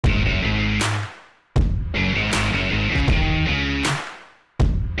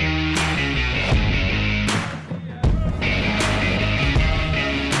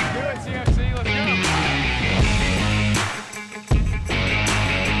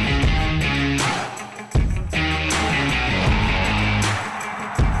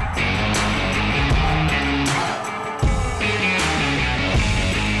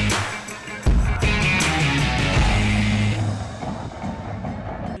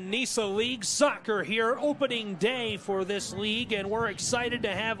NISA League Soccer here, opening day for this league, and we're excited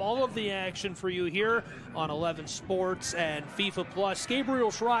to have all of the action for you here on 11 Sports and FIFA Plus.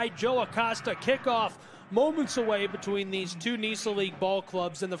 Gabriel Schrei, Joe Acosta, kickoff moments away between these two NISA League ball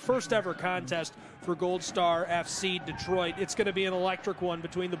clubs in the first ever contest for Gold Star FC Detroit. It's going to be an electric one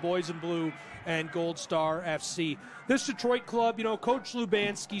between the boys in blue and Gold Star FC. This Detroit club, you know, Coach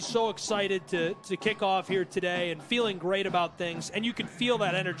Lubanski's so excited to kick off here today and feeling great about things, and you can feel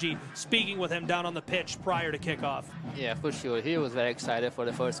that energy speaking with him down on the pitch prior to kickoff. Yeah, for sure. He was very excited for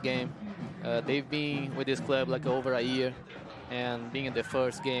the first game. They've been with this club like over a year, and being in the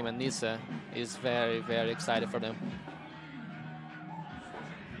first game at NISA is very, very excited for them.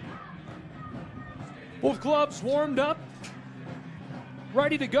 Both clubs warmed up,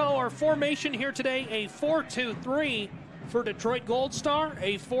 ready to go. Our formation here today, a 4-2-3 for Detroit Gold Star,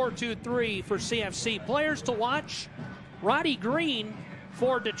 a 4-2-3 for CFC. Players to watch, Roddy Green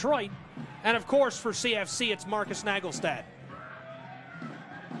for Detroit, and of course for CFC, it's Marcus Nagelstad.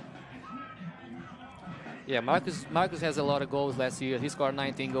 Yeah, Marcus has a lot of goals last year. He scored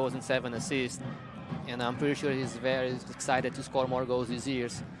 19 goals and 7 assists, and I'm pretty sure he's very excited to score more goals this year.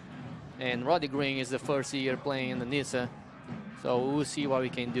 And Roddy Green is the first year playing in the NISA, so we'll see what we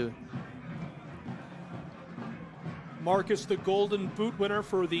can do. Marcus, the Golden Boot winner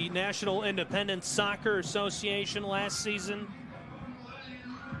for the National Independent Soccer Association last season.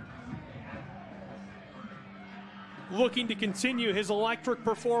 Looking to continue his electric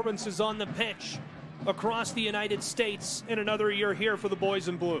performances on the pitch across the United States in another year here for the boys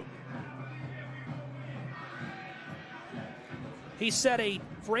in blue. He set a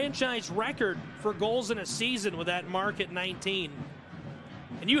franchise record for goals in a season with that mark at 19.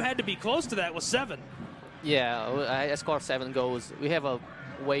 And you had to be close to that with 7. Yeah, I scored 7 goals. We have a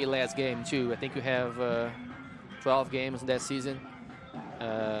way less game too. I think we have 12 games that season.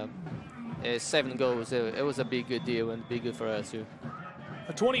 7 goals. It was a big good deal and big good for us too.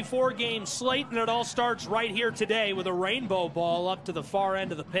 A 24-game slate, and it all starts right here today with a rainbow ball up to the far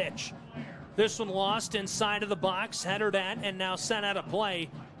end of the pitch. This one lost inside of the box, headed at, and now sent out of play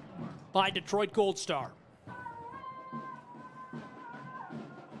by Detroit Gold Star.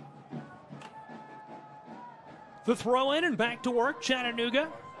 The throw in and back to work, Chattanooga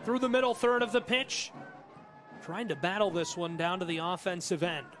through the middle third of the pitch, trying to battle this one down to the offensive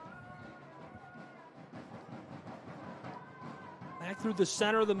end. Back through the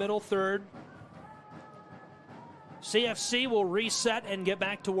center of the middle third. CFC will reset and get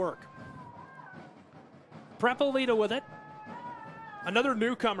back to work. Prepolita with it. Another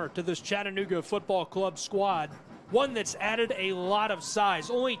newcomer to this Chattanooga Football Club squad. One that's added a lot of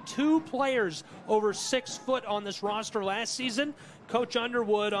size. Only 2 players over 6 foot on this roster last season. Coach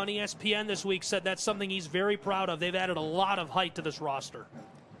Underwood on ESPN this week said that's something he's very proud of. They've added a lot of height to this roster.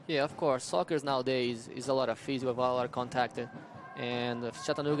 Yeah, of course. Soccer nowadays is a lot of physical, a lot of contact. And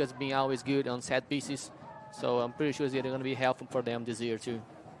Chattanooga's been always good on set pieces. So I'm pretty sure it's going to be helpful for them this year too.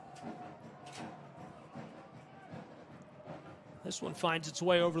 This one finds its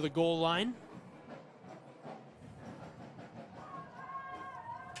way over the goal line.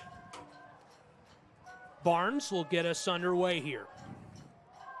 Barnes will get us underway here.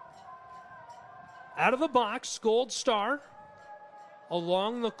 Out of the box, Gold Star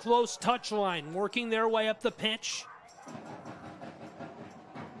along the close touch line, working their way up the pitch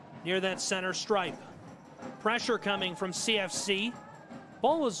near that center stripe. Pressure coming from CFC.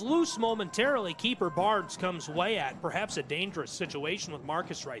 Ball was loose momentarily. Keeper Barnes comes way at perhaps a dangerous situation with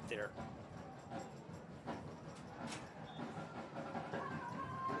Marcus right there.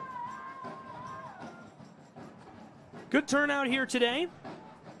 Good turnout here today.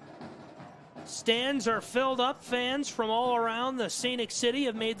 Stands are filled up. Fans from all around the scenic city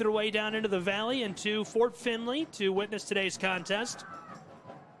have made their way down into the valley and to Fort Finley to witness today's contest.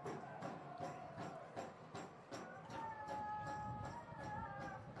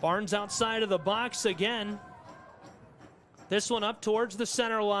 Barnes outside of the box again. This one up towards the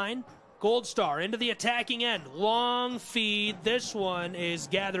center line. Gold Star into the attacking end. Long feed. This one is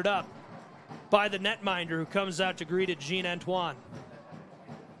gathered up by the netminder who comes out to greet it, Jean-Antoine.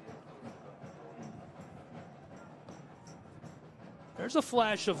 There's a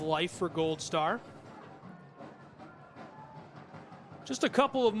flash of life for Gold Star. Just a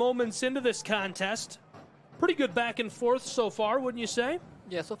couple of moments into this contest. Pretty good back and forth so far, wouldn't you say?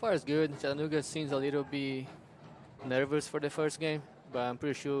 Yeah, so far it's good. Chattanooga seems a little bit nervous for the first game, but I'm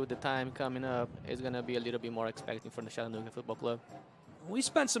pretty sure the time coming up is going to be a little bit more expecting for the Chattanooga Football Club. We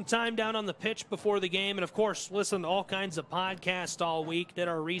spent some time down on the pitch before the game and, of course, listened to all kinds of podcasts all week, did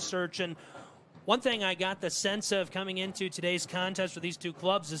our research, and One thing I got the sense of coming into today's contest for these two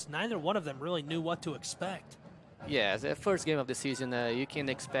clubs is neither one of them really knew what to expect. Yeah, the first game of the season, you can't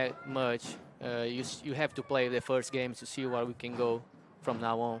expect much. You have to play the first game to see where we can go from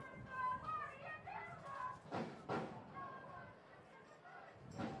now on.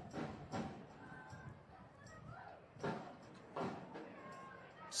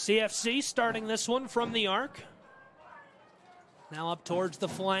 CFC starting this one from the arc. Now up towards the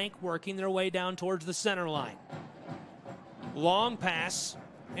flank, working their way down towards the center line. Long pass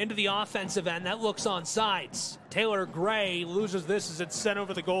into the offensive end. That looks on sides. Taylor Gray loses this as it's sent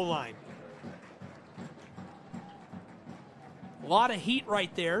over the goal line. A lot of heat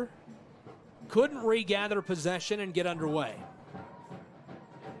right there. Couldn't regather possession and get underway.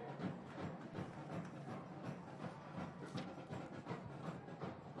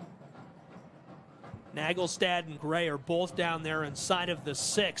 Nagelstad and Gray are both down there inside of the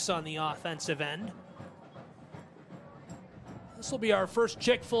 6 on the offensive end. This will be our first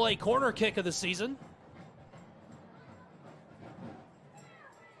Chick-fil-A corner kick of the season.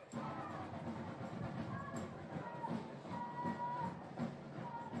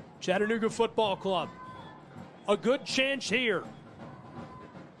 Chattanooga Football Club. A good chance here.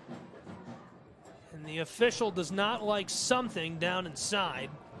 And the official does not like something down inside.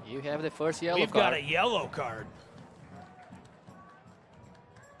 You have the first yellow card. We've got a yellow card.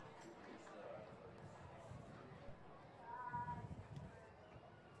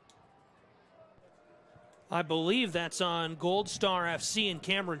 I believe that's on Gold Star FC and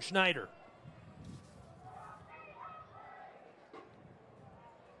Cameron Schneider.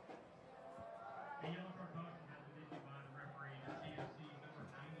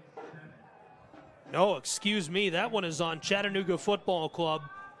 No, excuse me, that one is on Chattanooga Football Club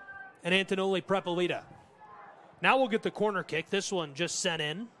and Antonelli Prepolita. Now we'll get the corner kick. This one just sent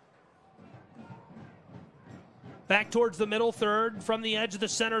in. Back towards the middle third from the edge of the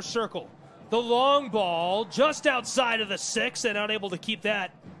center circle. The long ball just outside of the 6 and unable to keep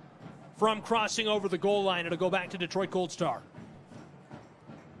that from crossing over the goal line. It'll go back to Detroit Gold Star.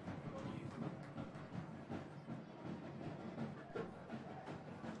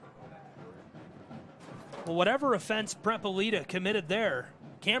 Well, whatever offense Prepolita committed there,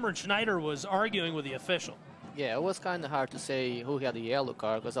 Cameron Schneider was arguing with the official. Yeah, it was kind of hard to say who had the yellow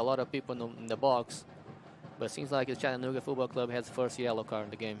card because a lot of people in the box. But it seems like the Chattanooga Football Club has the first yellow card in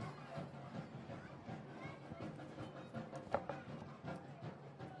the game.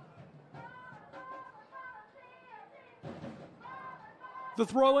 The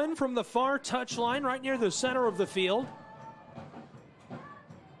throw in from the far touchline right near the center of the field.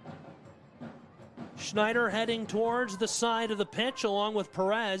 Schneider heading towards the side of the pitch along with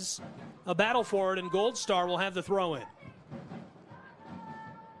Perez. A battle for it, and Gold Star will have the throw in.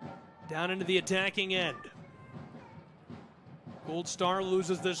 Down into the attacking end. Gold Star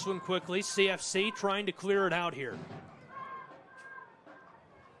loses this one quickly. CFC trying to clear it out here.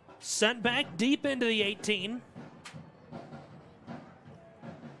 Sent back deep into the 18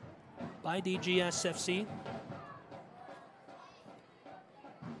 by DGSFC.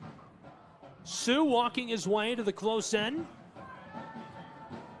 Sue walking his way to the close end.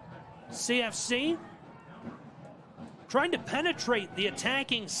 CFC trying to penetrate the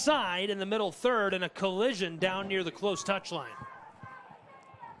attacking side in the middle third, and a collision down near the close touchline.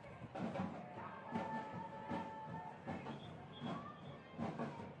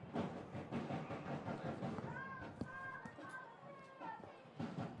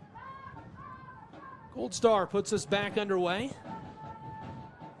 Gold Star puts us back underway.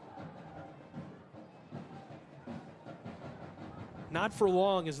 Not for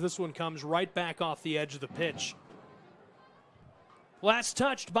long as this one comes right back off the edge of the pitch. Last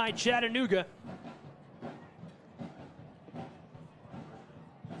touched by Chattanooga.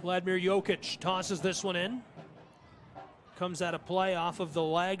 Vladimir Jokic tosses this one in. Comes out of play off of the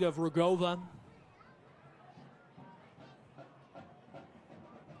leg of Rugova.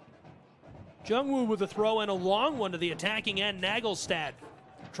 Jungwoo with a throw in, a long one to the attacking end. Nagelstad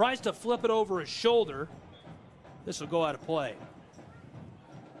tries to flip it over his shoulder. This will go out of play.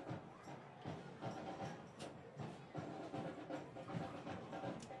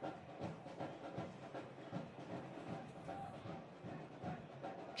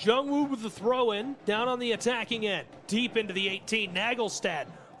 Jungwoo with the throw in, down on the attacking end, deep into the 18. Nagelstad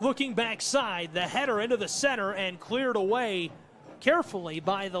looking backside, the header into the center and cleared away carefully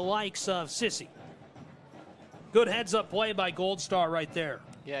by the likes of Sissy. Good heads-up play by Gold Star right there.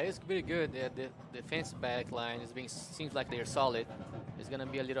 Yeah, it's pretty good. The defense back line seems like they're solid. It's going to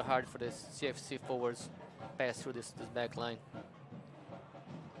be a little hard for the CFC forwards pass through this back line.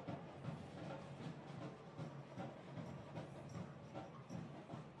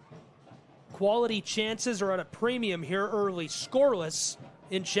 Quality chances are at a premium here early. Scoreless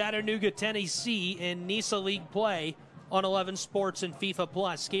in Chattanooga, Tennessee in NISA League play on 11 Sports and FIFA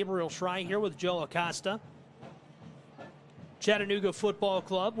Plus. Gabriel Schrei here with Joe Acosta. Chattanooga Football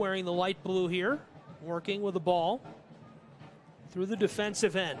Club wearing the light blue here, working with the ball through the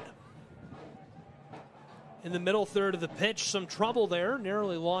defensive end. In the middle third of the pitch, some trouble there,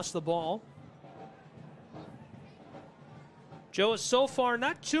 narrowly lost the ball. Joe, so far,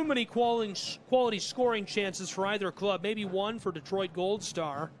 not too many quality scoring chances for either club. Maybe one for Detroit Gold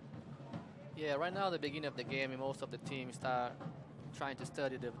Star. Yeah, right now, at the beginning of the game, most of the teams start trying to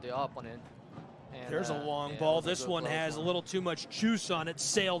study the opponent. And, there's a long ball. This one has a little too much juice on it,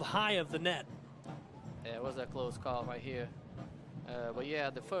 sailed high of the net. Yeah, it was a close call right here. But yeah,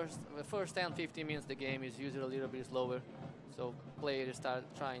 the first 10, 15 minutes of the game is usually a little bit slower. So players start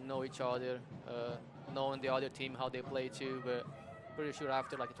trying to know each other, knowing the other team, how they play too. But pretty sure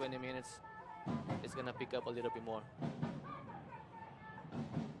after like 20 minutes, it's going to pick up a little bit more.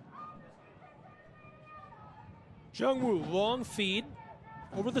 Jungwoo, long feed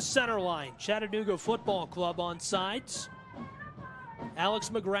over the center line. Chattanooga Football Club on sides. Alex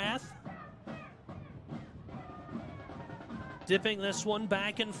McGrath dipping this one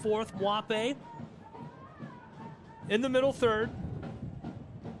back and forth. Mwape in the middle third.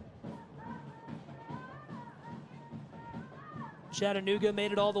 Chattanooga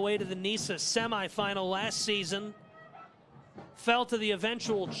made it all the way to the NISA semifinal last season. Fell to the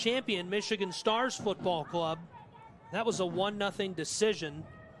eventual champion, Michigan Stars Football Club. That was a 1-0 decision.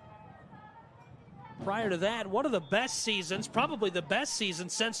 Prior to that, one of the best seasons, probably the best season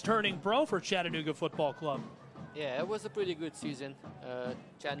since turning pro for Chattanooga Football Club. Yeah, it was a pretty good season.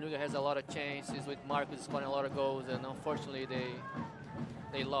 Chattanooga has a lot of chances with Marcus scoring a lot of goals, and unfortunately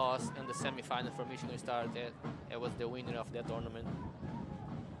they lost in the semifinal for Michigan Stars. That was the winner of that tournament.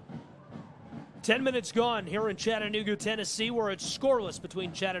 10 minutes gone here in Chattanooga, Tennessee, where it's scoreless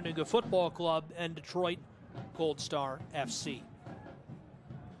between Chattanooga Football Club and Detroit Gold Star FC.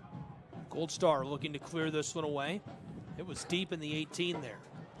 Gold Star looking to clear this one away. It was deep in the 18 there.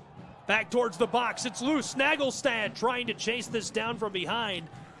 Back towards the box, it's loose. Nagelstad trying to chase this down from behind,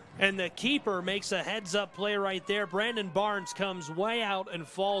 and the keeper makes a heads-up play right there. Brandon Barnes comes way out and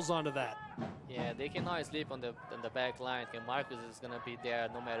falls onto that. Yeah, they cannot sleep on the back line, and Marcus is going to be there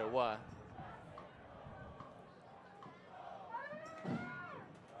no matter what.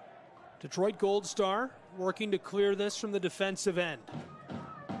 Detroit Gold Star working to clear this from the defensive end.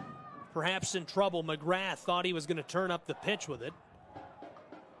 Perhaps in trouble. McGrath thought he was going to turn up the pitch with it.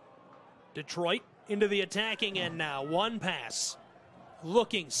 Detroit into the attacking end now. One pass.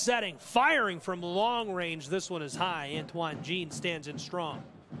 Looking, setting, firing from long range. This one is high. Antoine Jean stands in strong.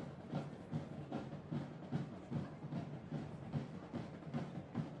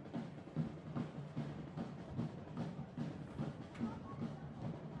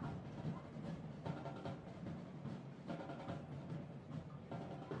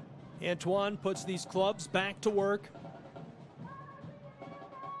 Antoine puts these clubs back to work.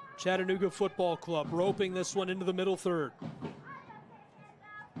 Chattanooga Football Club roping this one into the middle third.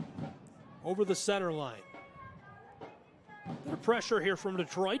 Over the center line. Bit of pressure here from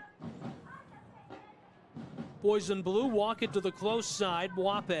Detroit. Boys in blue walk it to the close side.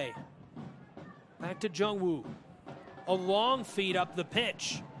 Mwape. Back to Jungwoo. A long feed up the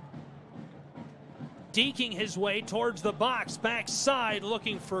pitch. Deking his way towards the box, backside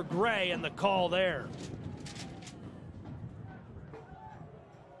looking for Gray, and the call there.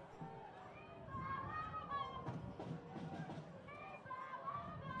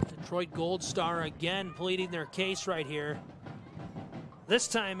 Detroit Gold Star again pleading their case right here. This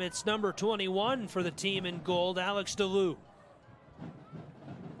time it's number 21 for the team in gold, Alex DeLue.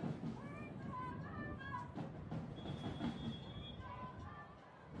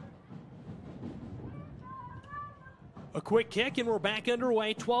 A quick kick and we're back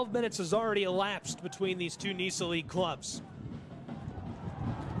underway. 12 minutes has already elapsed between these two NISA League clubs.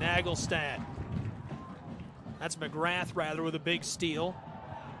 Nagelstad. That's McGrath rather with a big steal.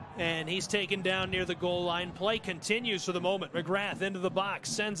 And he's taken down near the goal line. Play continues for the moment. McGrath into the box,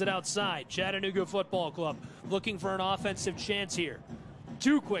 sends it outside. Chattanooga Football Club looking for an offensive chance here.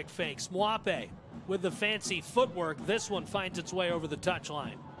 Two quick fakes. Mwape with the fancy footwork. This one finds its way over the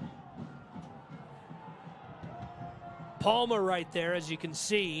touchline. Palmer right there, as you can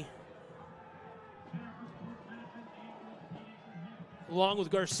see. Along with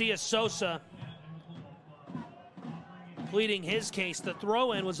Garcia Sosa pleading his case. The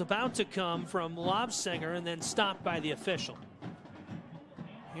throw-in was about to come from Lobsinger and then stopped by the official.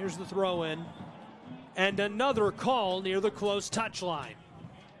 Here's the throw-in. And another call near the close touchline.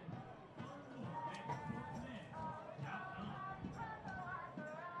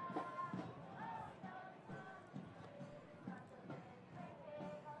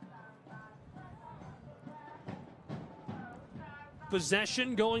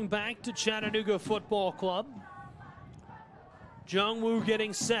 possession going back to Chattanooga Football Club. Jungwoo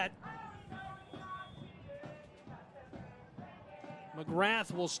getting set.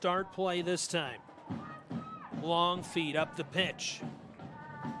 McGrath will start play this time. Long feed up the pitch.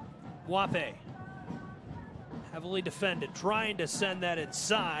 Wape. Heavily defended, trying to send that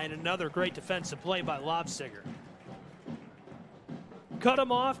inside. Another great defensive play by Lobsinger. Cut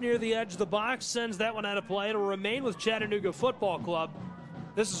him off near the edge of the box, sends that one out of play. It'll remain with Chattanooga Football Club.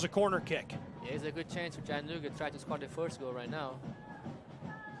 This is a corner kick. Yeah, it's a good chance for Chattanooga to try to score the first goal right now.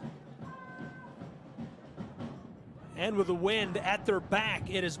 And with the wind at their back,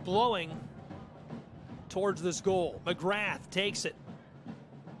 it is blowing towards this goal. McGrath takes it.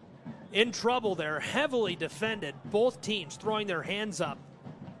 In trouble there, heavily defended. Both teams throwing their hands up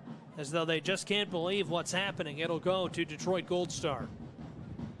as though they just can't believe what's happening. It'll go to Detroit Gold Star.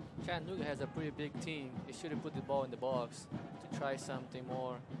 Chattanooga has a pretty big team. They should have put the ball in the box to try something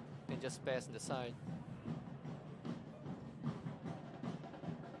more than just passing the side.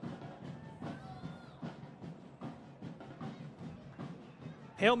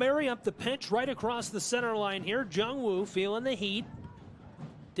 Hail Mary up the pitch right across the center line here. Jungwoo feeling the heat.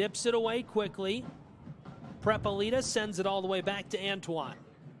 Dips it away quickly. Prepalita sends it all the way back to Antoine.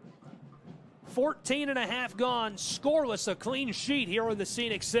 14 and a half gone, scoreless, a clean sheet here in the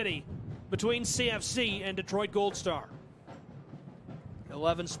Scenic City between CFC and Detroit Gold Star.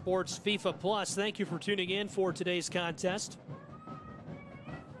 11 Sports FIFA Plus, thank you for tuning in for today's contest.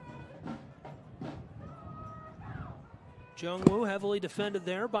 Jungwoo heavily defended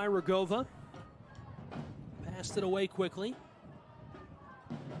there by Rogova. Passed it away quickly.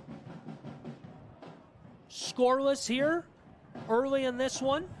 Scoreless here early in this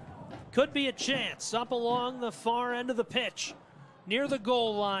one. Could be a chance up along the far end of the pitch near the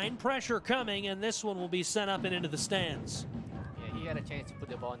goal line. Pressure coming, and this one will be sent up and into the stands. Yeah, he had a chance to put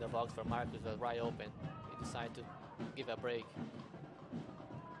the ball in the box for Marcus, was right open. He decided to give a break.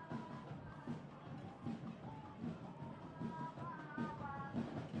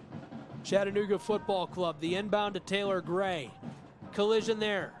 Chattanooga Football Club, the inbound to Taylor Gray. Collision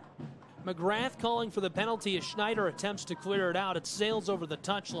there. McGrath calling for the penalty as Schneider attempts to clear it out. It sails over the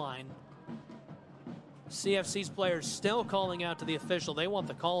touchline. CFC's players still calling out to the official. They want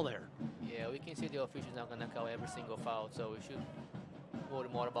the call there. Yeah, we can see the official's not going to call every single foul, so we should worry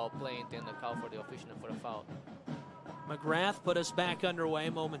more about playing than the call for the official for the foul. McGrath put us back underway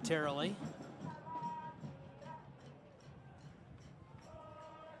momentarily.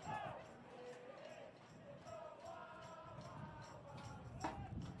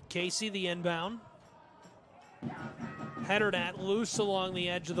 Casey, the inbound. Headed at loose along the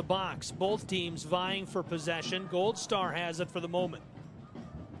edge of the box. Both teams vying for possession. Gold Star has it for the moment.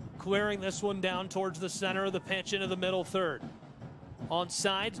 Clearing this one down towards the center of the pitch into the middle third. On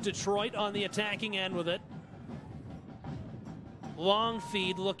sides, Detroit on the attacking end with it. Long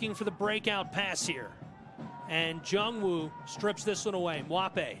feed looking for the breakout pass here. And Jungwoo strips this one away.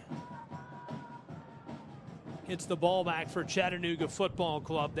 Mwape gets the ball back for Chattanooga Football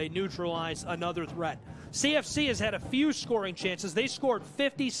Club. They neutralize another threat. CFC has had a few scoring chances. They scored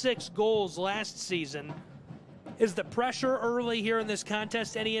 56 goals last season. Is the pressure early here in this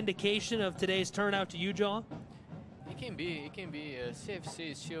contest any indication of today's turnout to you, Joe? It can be.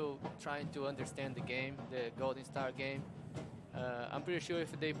 CFC is still trying to understand the game, the Golden Star game. I'm pretty sure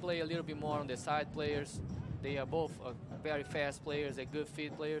if they play a little bit more on the side players, they are both very fast players, they're good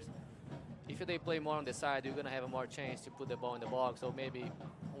feet players. If they play more on the side, you're going to have a more chance to put the ball in the box, or maybe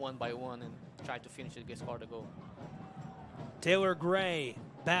one by one and try to finish it, get scored a goal. Taylor Gray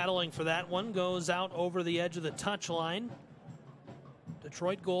battling for that one, goes out over the edge of the touchline.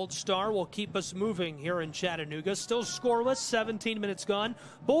 Detroit Gold Star will keep us moving here in Chattanooga. Still scoreless, 17 minutes gone.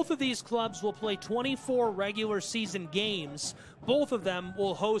 Both of these clubs will play 24 regular season games. Both of them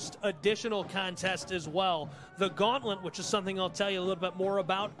will host additional contests as well. The Gauntlet, which is something I'll tell you a little bit more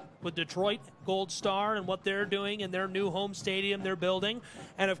about with Detroit Gold Star and what they're doing in their new home stadium they're building.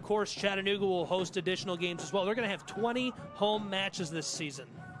 And, of course, Chattanooga will host additional games as well. They're going to have 20 home matches this season.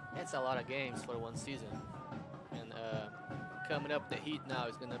 That's a lot of games for one season. And coming up, the heat now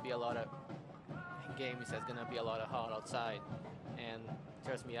is going to be a lot of games. That's going to be a lot of hot outside. And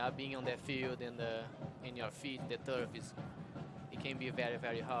trust me, I've been on that field and in your feet, the turf it can be very,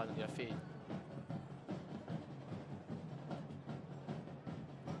 very hard on your feet.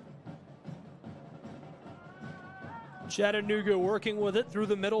 Chattanooga working with it through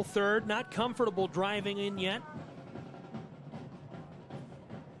the middle third. Not comfortable driving in yet.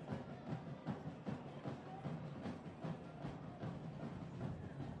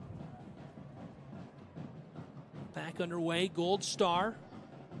 Back back underway. Gold Star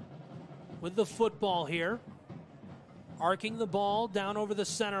with the football here. Arcing the ball down over the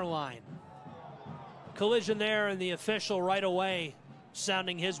center line. Collision there, and the official right away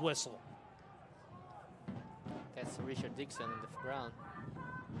sounding his whistle. That's Richard Dixon in the ground.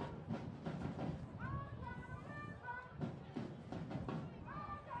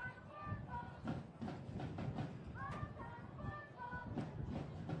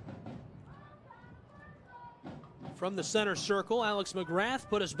 From the center circle, Alex McGrath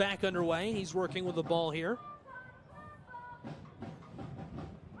put us back underway. He's working with the ball here.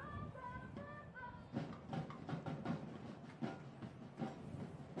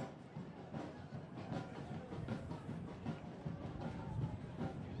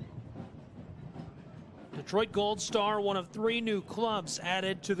 Detroit Gold Star, one of 3 new clubs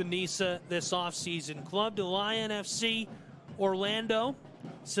added to the NISA this offseason. Club to Lion FC, Orlando,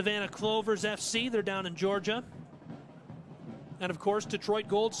 Savannah Clovers FC, they're down in Georgia. And of course, Detroit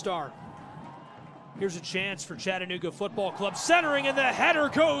Gold Star. Here's a chance for Chattanooga Football Club. Centering, and the header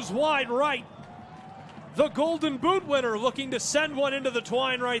goes wide right. The Golden Boot winner looking to send one into the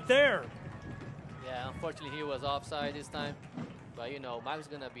twine right there. Yeah, unfortunately he was offside this time. But you know, Mike's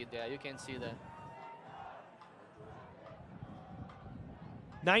gonna be there. You can see that.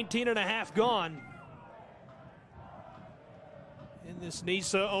 19.5 gone. In this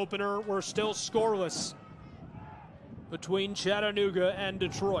NISA opener, we're still scoreless between Chattanooga and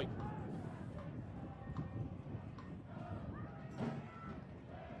Detroit.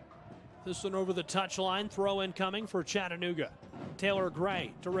 This one over the touchline, throw incoming for Chattanooga. Taylor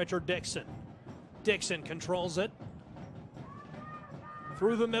Gray to Richard Dixon. Dixon controls it.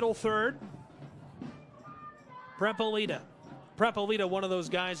 Through the middle third. Prepolita. Prepolita, one of those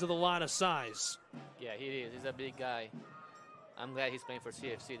guys with a lot of size. Yeah, he is. He's a big guy. I'm glad he's playing for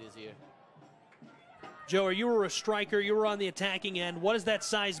CFC this year. Joe, you were a striker. You were on the attacking end. What does that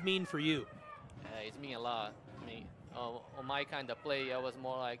size mean for you? It means a lot. I mean, on my kind of play, I was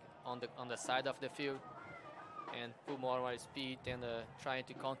more like on the side of the field and put more on my speed and trying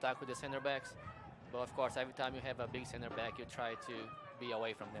to contact with the center backs. But of course, every time you have a big center back, you try to be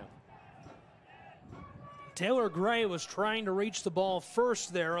away from them. Taylor Gray was trying to reach the ball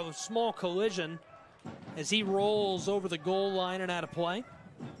first there, a small collision as he rolls over the goal line and out of play.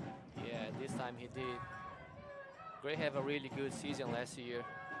 Yeah, this time he did. Gray had a really good season last year.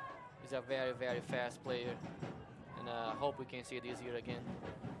 He's a very, very fast player, and I hope we can see it this year again.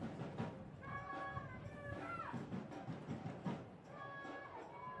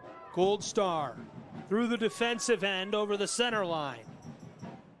 Gold Star through the defensive end over the center line.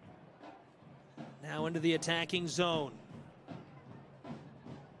 Now into the attacking zone.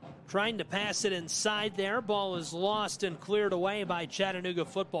 Trying to pass it inside there. Ball is lost and cleared away by Chattanooga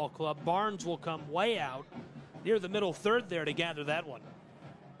Football Club. Barnes will come way out near the middle third there to gather that one.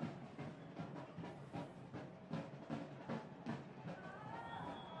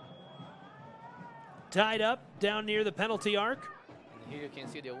 Tied up down near the penalty arc. And here you can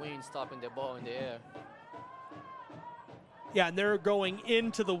see the wind stopping the ball in the air. Yeah, and they're going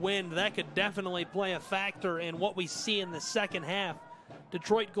into the wind. That could definitely play a factor in what we see in the second half.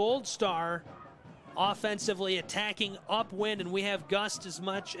 Detroit Gold Star offensively attacking upwind, and we have gusts as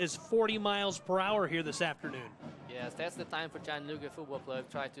much as 40 miles per hour here this afternoon. Yes, that's the time for Chattanooga Football Club.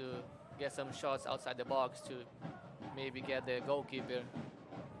 Try to get some shots outside the box to maybe get the goalkeeper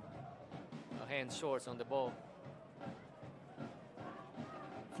a hand shorts on the ball.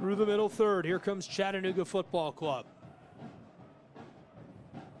 Through the middle third, here comes Chattanooga Football Club.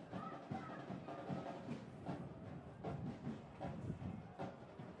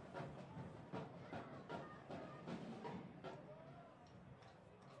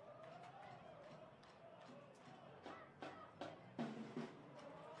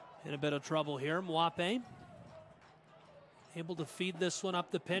 In a bit of trouble here, Mwape able to feed this one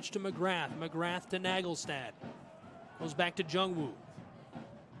up the pitch to McGrath. McGrath to Nagelstad. Goes back to Jungwoo.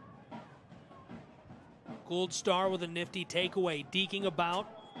 Gold Star with a nifty takeaway, deking about,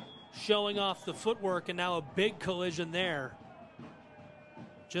 showing off the footwork, and now a big collision there.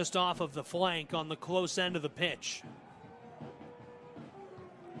 Just off of the flank on the close end of the pitch.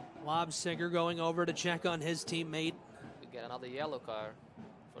 Lobsinger going over to check on his teammate. We get another yellow card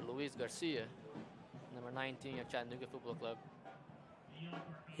for Luis Garcia, number 19 of Chattanooga Football Club.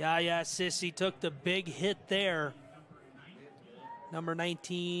 Yaya Sissi took the big hit there. Number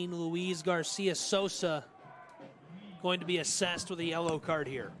 19, Luis Garcia Sosa, going to be assessed with a yellow card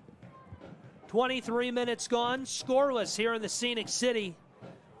here. 23 minutes gone, scoreless here in the Scenic City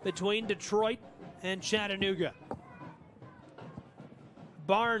between Detroit and Chattanooga.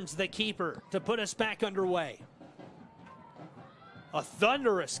 Barnes, the keeper, to put us back underway. A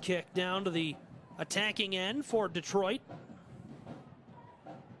thunderous kick down to the attacking end for Detroit.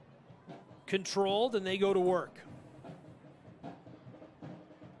 Controlled, and they go to work.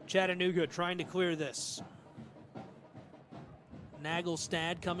 Chattanooga trying to clear this.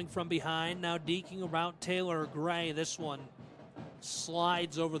 Nagelstad coming from behind, now deking around Taylor Gray. This one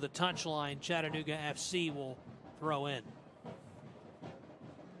slides over the touchline. Chattanooga FC will throw in.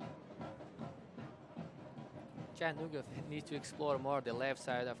 Chattanooga needs to explore more the left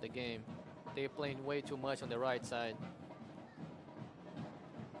side of the game. They're playing way too much on the right side.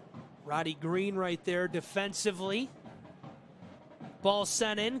 Roddy Green right there defensively. Ball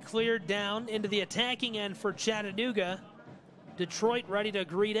sent in, cleared down into the attacking end for Chattanooga. Detroit ready to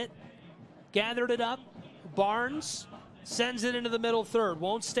greet it. Gathered it up. Barnes sends it into the middle third.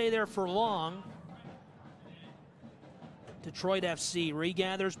 Won't stay there for long. Detroit FC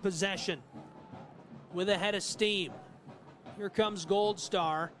regathers possession with a head of steam. Here comes Gold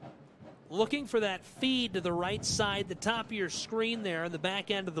Star. Looking for that feed to the right side, the top of your screen there, the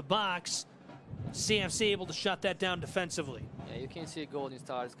back end of the box. CFC able to shut that down defensively. Yeah, you can see Golden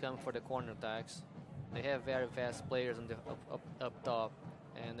Stars come for the corner attacks. They have very fast players on the up top,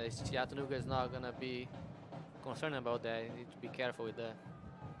 and Chattanooga is not going to be concerned about that. You need to be careful with that.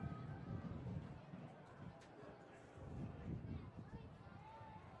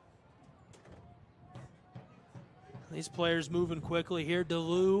 These players moving quickly here.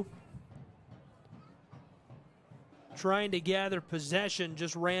 DeLu trying to gather possession,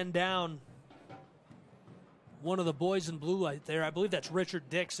 just ran down one of the boys in blue right there. I believe that's Richard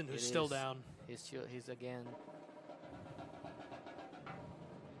Dixon, who's still down. He's again.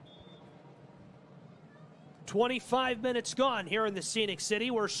 "25 minutes gone here in the Scenic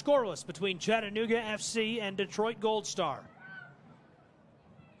City. We're scoreless between Chattanooga FC and Detroit Gold Star.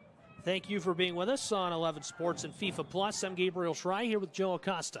 Thank you for being with us on 11 Sports and FIFA Plus. I'm Gabriel Schrei here with Joe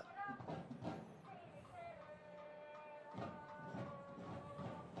Acosta.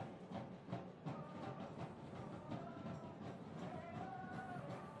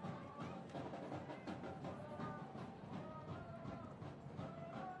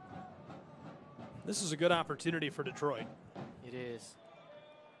 This is a good opportunity for Detroit. It is.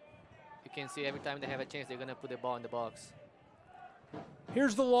 You can see every time they have a chance, they're going to put the ball in the box.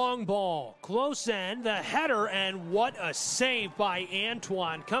 Here's the long ball. Close end, the header, and what a save by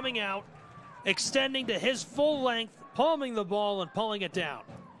Antoine. Coming out, extending to his full length, palming the ball and pulling it down.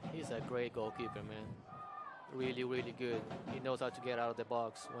 He's a great goalkeeper, man. Really, really good. He knows how to get out of the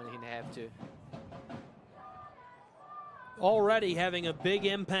box when he have to. Already having a big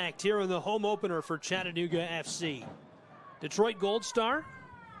impact here in the home opener for Chattanooga FC. Detroit Gold Star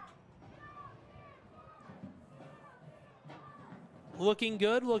looking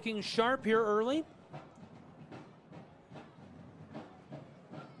good, looking sharp here early.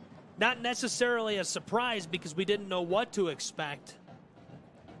 Not necessarily a surprise because we didn't know what to expect,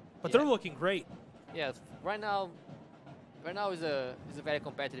 but they're looking great. Yeah, right now is a very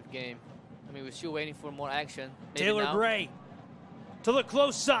competitive game. I mean, we're still waiting for more action. Maybe Taylor now. Gray to the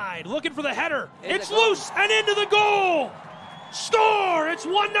close side, looking for the header. It's loose and into the goal. Score! It's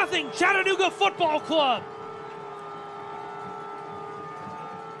 1-0 Chattanooga Football Club.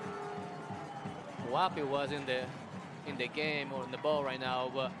 Wapi was in the game or in the ball right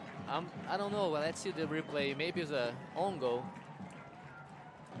now, but I don't know. Well, let's see the replay. Maybe it's a own goal.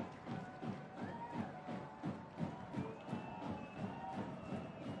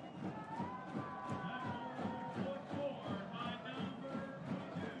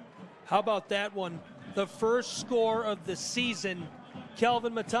 How about that one? The first score of the season,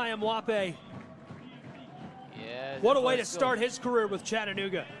 Kelvin Mataya-Mwape. Yeah. What a way to start his career with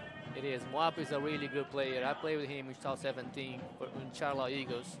Chattanooga. It is. Mwape is a really good player. I played with him in 2017 in Charlotte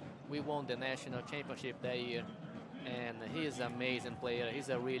Eagles. We won the national championship that year, and he is an amazing player. He's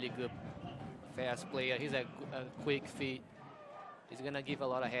a really good, fast player. He's a quick feet. He's going to give a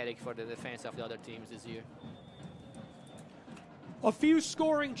lot of headache for the defense of the other teams this year. A few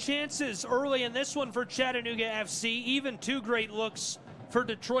scoring chances early in this one for Chattanooga FC. Even two great looks for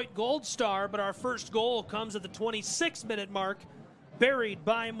Detroit Gold Star, but our first goal comes at the 26-minute mark, buried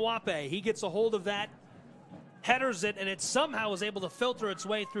by Mwape. He gets a hold of that, headers it, and it somehow was able to filter its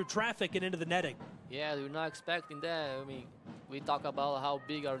way through traffic and into the netting. Yeah, we're not expecting that. I mean, we talk about how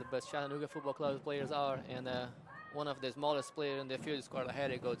big our Chattanooga Football Club players are, and one of the smallest players in the field scored a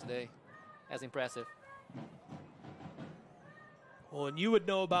header goal today. That's impressive. Well, and you would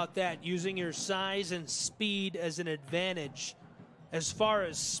know about that, using your size and speed as an advantage. As far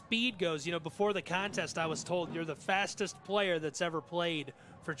as speed goes, you know, before the contest, I was told you're the fastest player that's ever played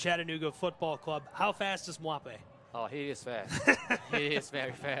for Chattanooga Football Club. How fast is Mwape? Oh, he is fast. He is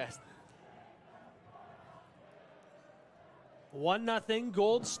very fast. 1-0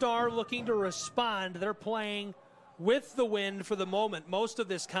 Gold Star looking to respond. They're playing with the wind for the moment. Most of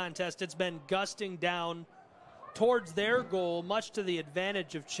this contest, it's been gusting down towards their goal, much to the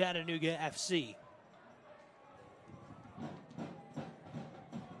advantage of Chattanooga FC.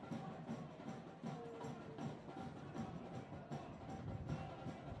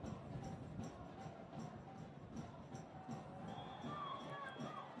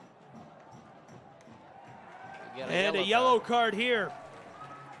 And a yellow card here.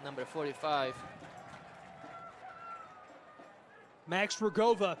 Number 45. Max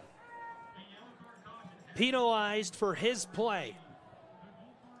Rogova penalized for his play.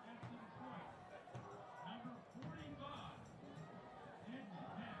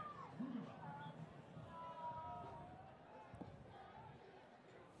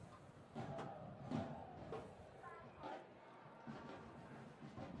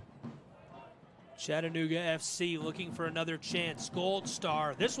 Chattanooga FC looking for another chance. Gold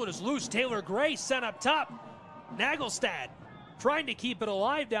Star. This one is loose. Taylor Gray sent up top. Nagelstad trying to keep it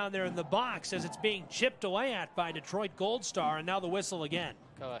alive down there in the box as it's being chipped away at by Detroit Gold Star, and now the whistle again.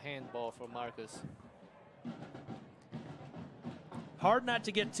 Got a handball for Marcus. Hard not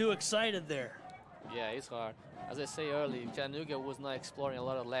to get too excited there. Yeah, it's hard. As I say earlier, Chattanooga was not exploring a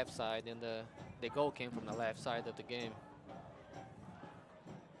lot of left side, and the goal came from the left side of the game.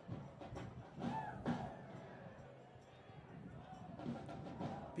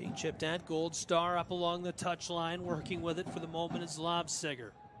 Being chipped at, Gold Star up along the touchline, working with it for the moment is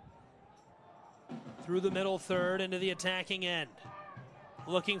Lobsiger. Through the middle third into the attacking end.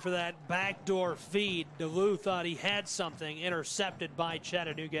 Looking for that backdoor feed. Duluth thought he had something, intercepted by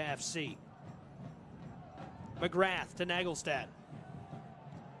Chattanooga FC. McGrath to Nagelstad.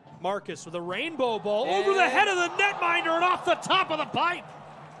 Marcus with a rainbow ball over the head of the netminder and off the top of the pipe.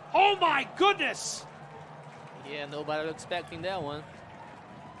 Oh my goodness! Yeah, nobody was expecting that one.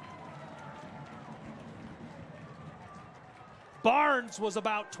 Barnes was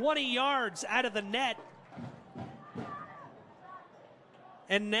about 20 yards out of the net.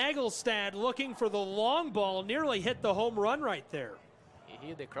 And Nagelstad looking for the long ball nearly hit the home run right there. He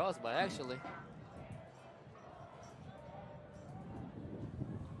hit the crossbar, actually.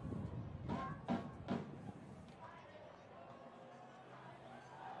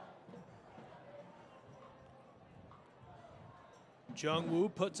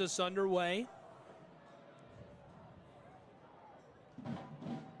 Jungwoo puts us underway.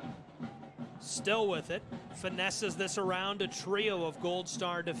 Still with it, finesses this around a trio of Gold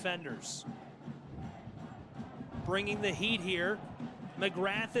Star defenders. Bringing the heat here.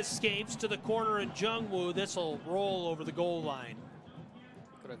 McGrath escapes to the corner and Jungwoo. This will roll over the goal line.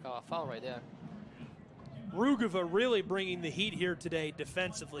 Could have called a foul right there. Rugova really bringing the heat here today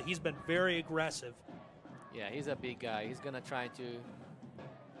defensively. He's been very aggressive. Yeah, he's a big guy. He's going to try to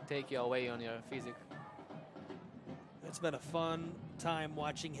take you away on your physique. It's been a fun time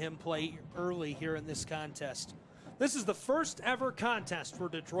watching him play early here in this contest. This is the first ever contest for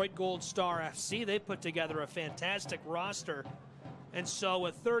Detroit Gold Star FC. They put together a fantastic roster. And so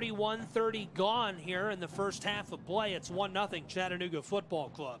with 31-30 gone here in the first half of play, it's 1-0 Chattanooga Football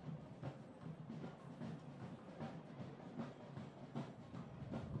Club.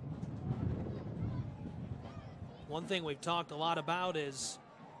 One thing we've talked a lot about is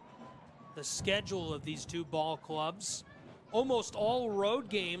the schedule of these two ball clubs. Almost all road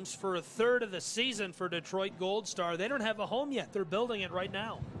games for a third of the season for Detroit Gold Star. They don't have a home yet. They're building it right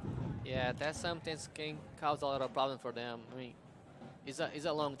now. Yeah, that's something that can cause a lot of problems for them. I mean, it's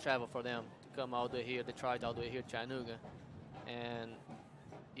a long travel for them to come out here, Detroit, all the way here to Chattanooga. And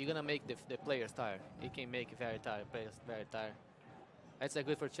you're going to make the players tired. It can make very tired, players very tired. That's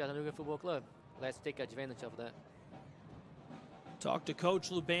good for Chattanooga Football Club. Let's take advantage of that. Talked to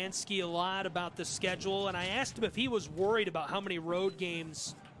Coach Lubanski a lot about the schedule, and I asked him if he was worried about how many road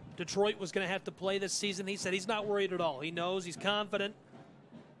games Detroit was going to have to play this season. He said he's not worried at all. He knows, he's confident.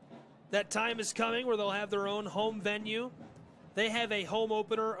 That time is coming where they'll have their own home venue. They have a home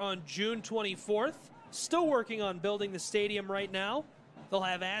opener on June 24th. Still working on building the stadium right now. They'll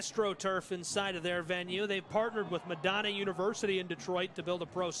have AstroTurf inside of their venue. They've partnered with Madonna University in Detroit to build a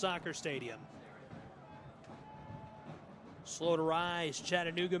pro soccer stadium. Slow to rise,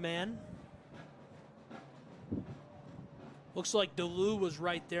 Chattanooga man. Looks like DeLu was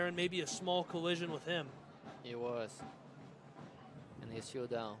right there and maybe a small collision with him. He was. And he's still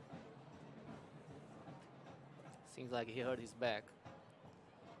down. Seems like he hurt his back.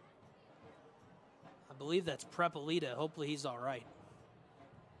 I believe that's Prepolita. Hopefully he's all right.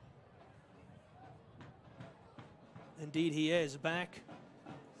 Indeed he is. Back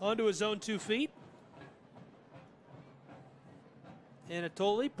onto his own 2 feet.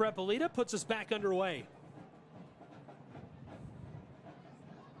 Anatoly Prepolita puts us back underway.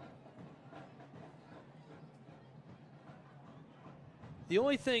 The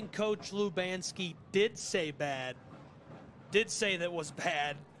only thing Coach Lubanski did say that was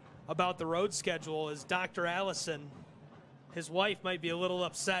bad about the road schedule is Dr. Allison, his wife, might be a little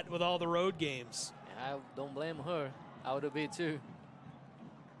upset with all the road games. I don't blame her. I would be too.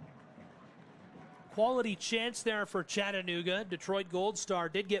 Quality chance there for Chattanooga. Detroit Gold Star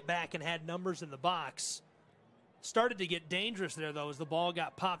did get back and had numbers in the box. Started to get dangerous there, though, as the ball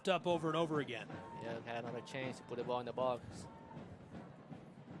got popped up over and over again. Yeah, had another chance to put the ball in the box.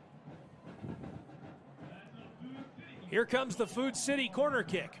 Here comes the Food City corner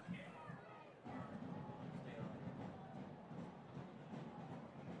kick.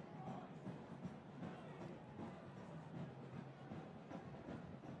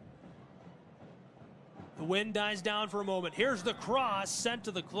 The wind dies down for a moment. Here's the cross sent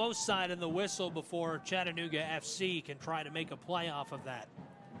to the close side and the whistle before Chattanooga FC can try to make a play off of that.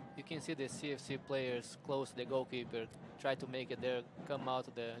 You can see the CFC players close to the goalkeeper, try to make it there, come out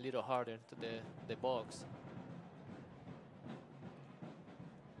a little harder to the box.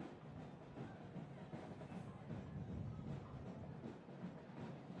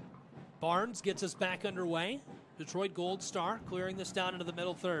 Barnes gets us back underway. Detroit Gold Star clearing this down into the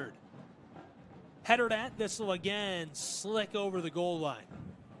middle third. Headed at, this will again slick over the goal line.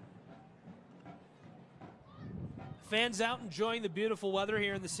 Fans out enjoying the beautiful weather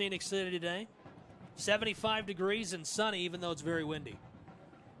here in the scenic city today. 75 degrees and sunny, even though it's very windy.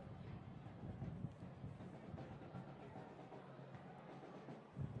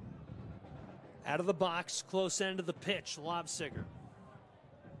 Out of the box, close end of the pitch, Lobsiger.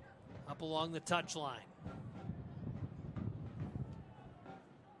 Up along the touchline.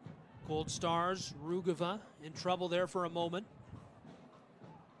 Gold Stars, Rugova in trouble there for a moment.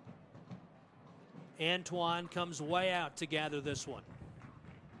 Antoine comes way out to gather this one.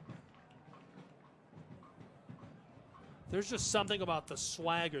 There's just something about the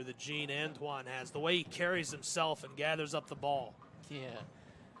swagger that Gene Antoine has, the way he carries himself and gathers up the ball. Yeah.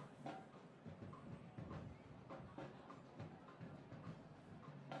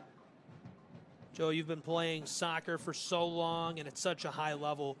 Joe, you've been playing soccer for so long and at such a high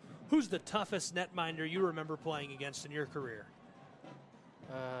level. Who's the toughest netminder you remember playing against in your career?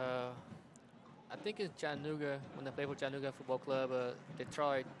 I think it's Chattanooga. When I played for Chattanooga Football Club,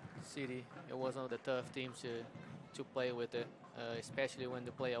 Detroit City, it was one of the tough teams to play with it, especially when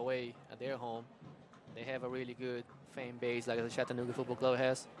they play away at their home. They have a really good fan base like the Chattanooga Football Club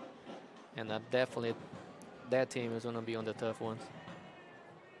has. And definitely that team is going to be on the tough ones.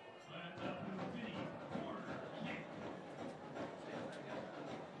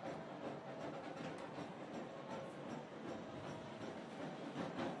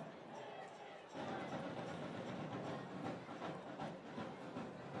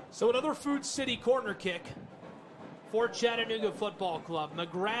 So another Food City corner kick for Chattanooga Football Club.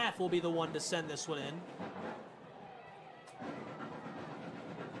 McGrath will be the one to send this one in.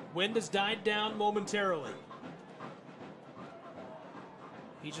 Wind has died down momentarily.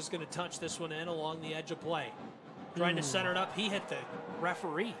 He's just going to touch this one in along the edge of play. Trying to center it up. He hit the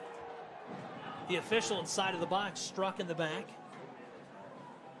referee. The official inside of the box struck in the back.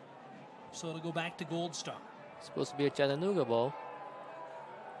 So it'll go back to Gold Star. Supposed to be a Chattanooga ball.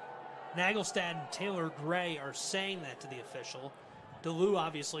 Nagelstad and Taylor Gray are saying that to the official. DeLue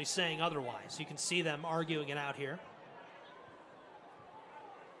obviously saying otherwise. You can see them arguing it out here.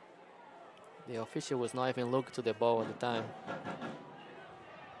 The official was not even looking to the ball at the time.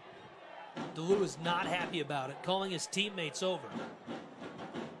 DeLue is not happy about it, calling his teammates over.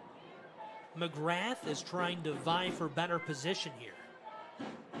 McGrath is trying to vie for better position here.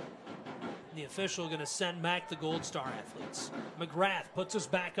 The official going to send back the Gold Star athletes. McGrath puts us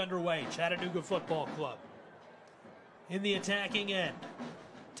back underway. Chattanooga Football Club. In the attacking end,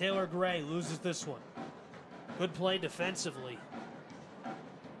 Taylor Gray loses this one. Good play defensively.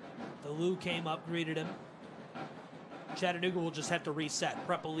 DeLue came up, greeted him. Chattanooga will just have to reset.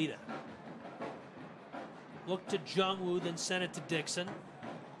 Prepolita. Look to Jungwoo, then send it to Dixon.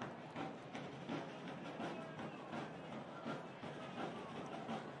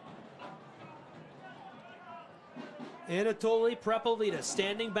 Anatoly Prepolita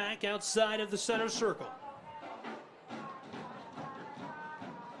standing back outside of the center circle.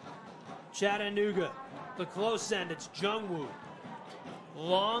 Chattanooga, the close end, it's Jungwoo.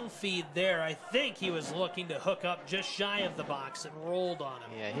 Long feed there. I think he was looking to hook up just shy of the box and rolled on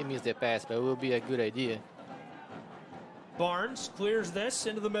him. Yeah, he missed the pass, but it will be a good idea. Barnes clears this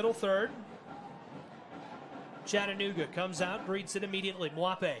into the middle third. Chattanooga comes out, greets it immediately.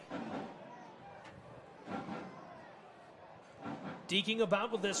 Mwape. Deking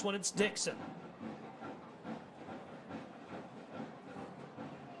about with this one, it's Dixon.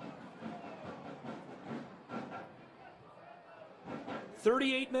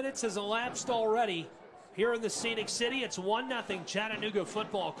 "38 minutes has elapsed already here in the Scenic City. It's 1-0 Chattanooga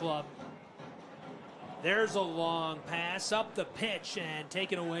Football Club. There's a long pass up the pitch and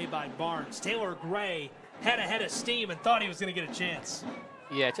taken away by Barnes. Taylor Gray had a head of steam and thought he was going to get a chance.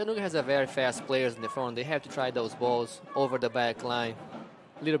 Yeah, Chattanooga has a very fast players in the front. They have to try those balls over the back line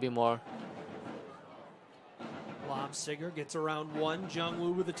a little bit more. Lobsiger gets around one.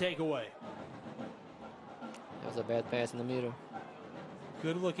 Jungwoo with the takeaway. That was a bad pass in the middle.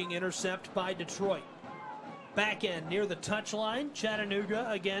 Good-looking intercept by Detroit. Back end near the touchline. Chattanooga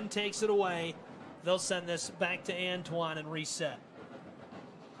again takes it away. They'll send this back to Antoine and reset.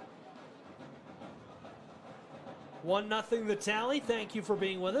 1-0 the tally. Thank you for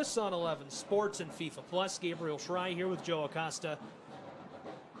being with us on 11 Sports and FIFA Plus. Gabriel Schrei here with Joe Acosta.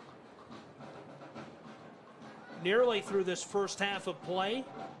 Nearly through this first half of play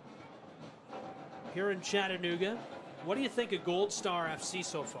here in Chattanooga. What do you think of Gold Star FC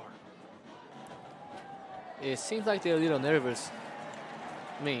so far? It seems like they're a little nervous.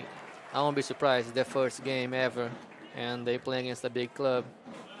 I mean, I won't be surprised. It's their first game ever, and they play against a big club.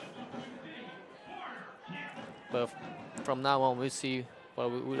 But from now on, we'll see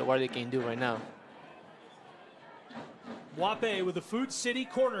what they can do right now. Mwape with the Food City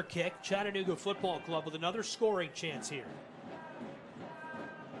corner kick. Chattanooga Football Club with another scoring chance here.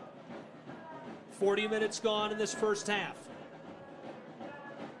 40 minutes gone in this first half.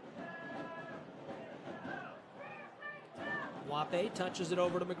 Mwape touches it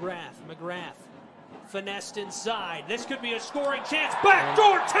over to McGrath. McGrath finessed inside. This could be a scoring chance.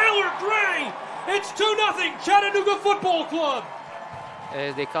 Backdoor Taylor Gray. It's 2-0 Chattanooga Football Club.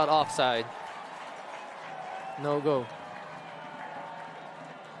 They caught offside. No go.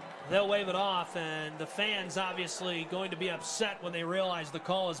 They'll wave it off, and the fans obviously going to be upset when they realize the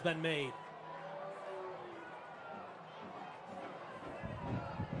call has been made.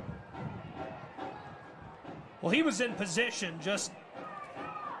 Well, he was in position, just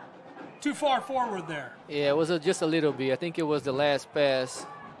too far forward there. Yeah, it was just a little bit. I think it was the last pass.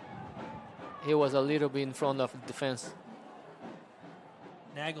 He was a little bit in front of the defense.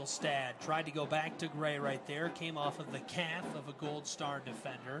 Nagelstad tried to go back to Gray right there. Came off of the calf of a Gold Star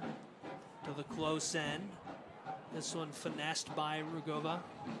defender to the close end. This one finessed by Rugova.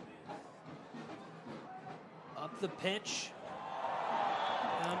 Up the pitch.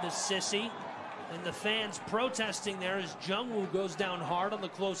 Down to Sissy. And the fans protesting there as Jungwoo goes down hard on the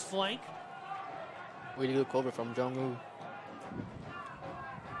close flank. Really good cover from Jungwoo.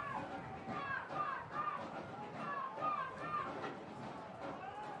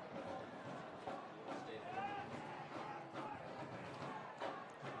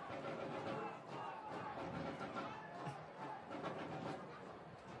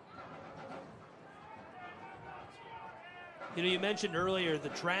 You know, you mentioned earlier the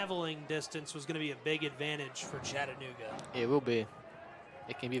traveling distance was going to be a big advantage for Chattanooga. It will be.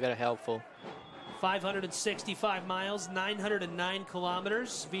 It can be very helpful. 565 miles, 909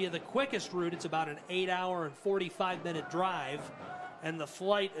 kilometers. Via the quickest route, it's about an 8-hour and 45-minute drive. And the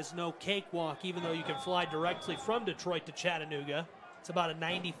flight is no cakewalk, even though you can fly directly from Detroit to Chattanooga. It's about a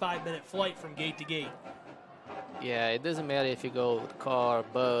 95-minute flight from gate to gate. Yeah, it doesn't matter if you go car,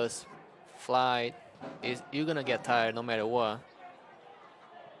 bus, flight. You're going to get tired no matter what.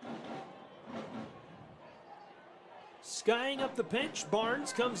 Skying up the pitch,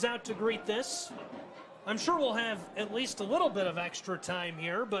 Barnes comes out to greet this. I'm sure we'll have at least a little bit of extra time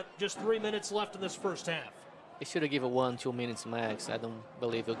here, but just 3 minutes left in this first half. It should have given 1-2 minutes max. I don't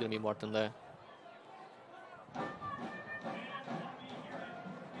believe it's going to be more than that.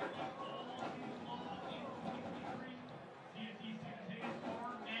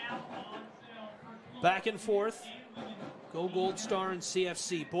 Back and forth. Go Gold Star and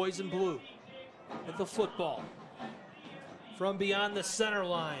CFC. Boys in blue with the football. From beyond the center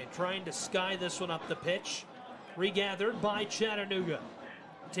line, trying to sky this one up the pitch. Regathered by Chattanooga.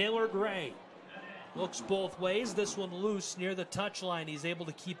 Taylor Gray looks both ways. This one loose near the touchline. He's able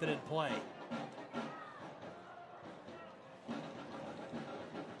to keep it in play.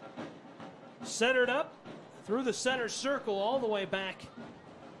 Centered up through the center circle all the way back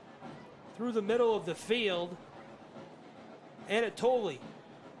through the middle of the field. Anatoly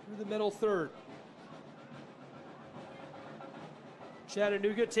through the middle third.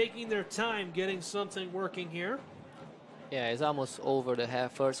 Chattanooga taking their time getting something working here. Yeah, it's almost over the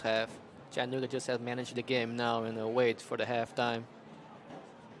first half. Chattanooga just has managed the game now and wait for the halftime.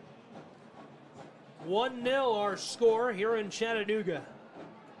 1-0 our score here in Chattanooga.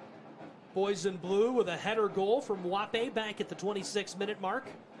 Boys in blue with a header goal from Wape back at the 26-minute mark.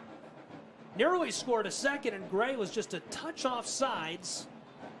 Nearly scored a second, and Gray was just a touch off sides.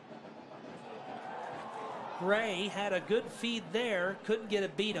 Gray had a good feed there, couldn't get a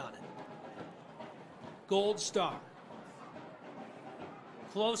beat on it. Gold Star.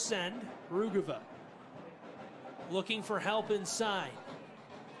 Close end, Rugova. Looking for help inside.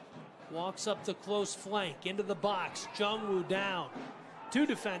 Walks up the close flank, into the box. Jungwoo down. 2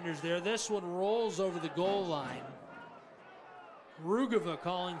 defenders there. This one rolls over the goal line. Rugova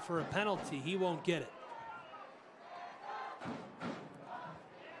calling for a penalty. He won't get it.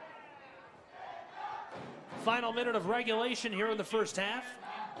 Final minute of regulation here in the first half.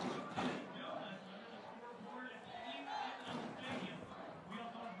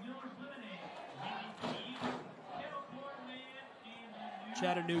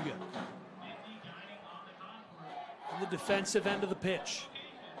 Chattanooga on the defensive end of the pitch.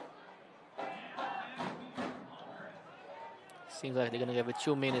 Seems like they're going to give it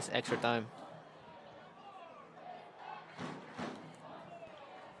 2 minutes extra time.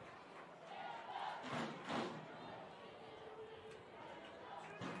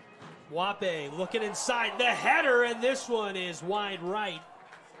 Wape looking inside the header, and this one is wide right.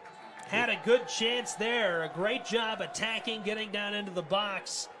 Had a good chance there. A great job attacking, getting down into the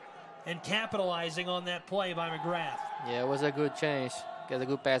box, and capitalizing on that play by McGrath. Yeah, it was a good chance. Got a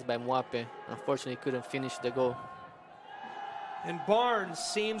good pass by Mwape. Unfortunately, couldn't finish the goal. And Barnes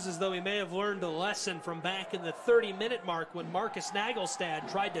seems as though he may have learned a lesson from back in the 30-minute mark when Marcus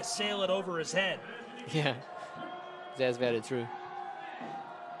Nagelstad tried to sail it over his head. Yeah, that's very true.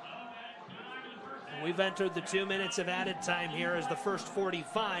 We've entered the 2 minutes of added time here as the first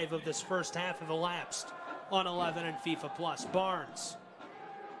 45 of this first half have elapsed on 11 and FIFA Plus. Barnes.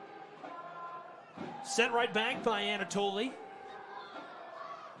 Sent right back by Anatoly.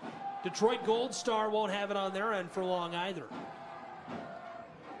 Detroit Gold Star won't have it on their end for long either.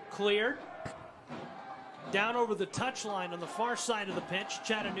 Cleared. Down over the touchline on the far side of the pitch.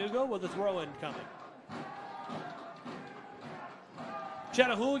 Chattanooga with a throw-in coming.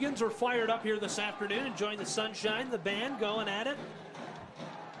 Chattahooligans are fired up here this afternoon, enjoying the sunshine, the band going at it.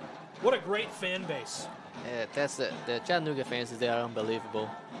 What a great fan base. That's the Chattanooga fans, they are unbelievable.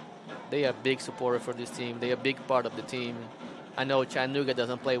 They are big supporter for this team. They are a big part of the team. I know Chattanooga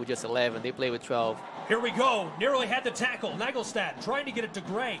doesn't play with just 11. They play with 12. Here we go. Nearly had the tackle. Nagelstad trying to get it to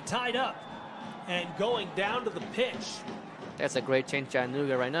Gray. Tied up and going down to the pitch. That's a great change,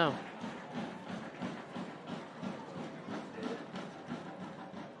 Chattanooga, right now.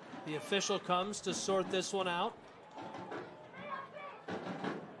 The official comes to sort this one out.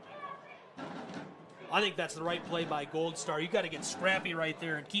 I think that's the right play by Gold Star. You got to get scrappy right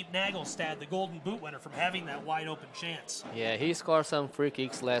there and keep Nagelstad, the Golden Boot winner, from having that wide open chance. Yeah, he scored some free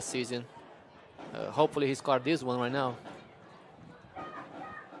kicks last season. Hopefully he scored this one right now.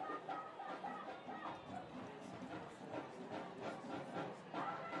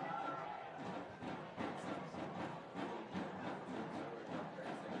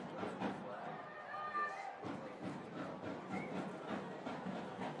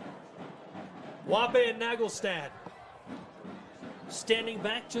 Wape and Nagelstad standing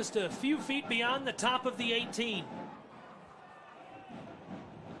back just a few feet beyond the top of the 18.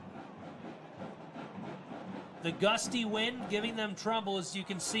 The gusty wind giving them trouble, as you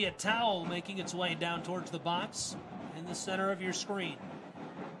can see a towel making its way down towards the box in the center of your screen.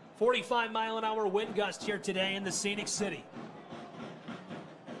 45-mile-an-hour wind gust here today in the Scenic City.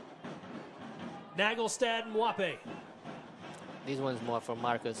 Nagelstad and Wape. This one's more for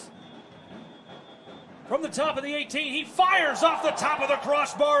Marcus. From the top of the 18, he fires off the top of the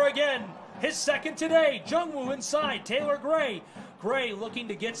crossbar again. His second today. Jungwoo inside. Taylor Gray. Gray looking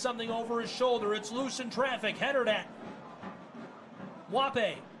to get something over his shoulder. It's loose in traffic. Headed at.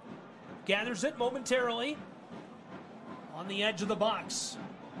 Wape gathers it momentarily on the edge of the box.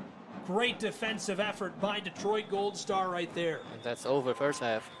 Great defensive effort by Detroit Gold Star right there. And that's over first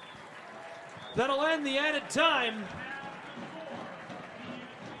half. That'll end the added time.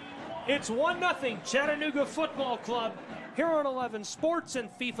 It's 1-0 Chattanooga Football Club here on 11 Sports and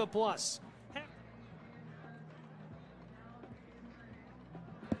FIFA Plus.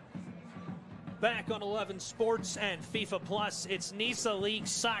 Back on 11 Sports and FIFA Plus, it's NISA League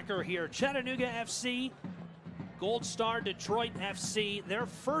Soccer here. Chattanooga FC, Gold Star Detroit FC, their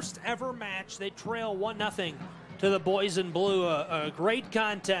first ever match. They trail 1-0 to the boys in blue. A great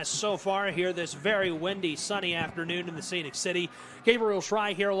contest so far here this very windy, sunny afternoon in the Scenic City. Gabriel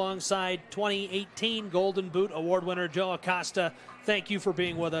Schrei here alongside 2018 Golden Boot Award winner Joe Acosta. Thank you for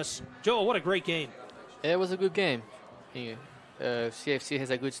being with us. Joe, what a great game. It was a good game. CFC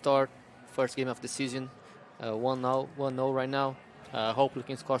has a good start. First game of the season. 1-0 right now. Hope we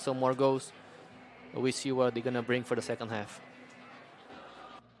can score some more goals. We see what they're going to bring for the second half.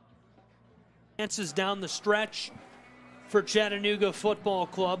 Chances down the stretch for Chattanooga Football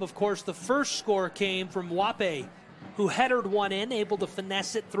Club. Of course, the first score came from Wape, who headered one in, able to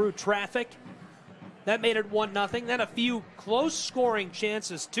finesse it through traffic. That made it 1-0. Then a few close scoring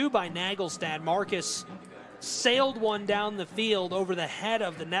chances, too, by Nagelstad. Marcus sailed one down the field over the head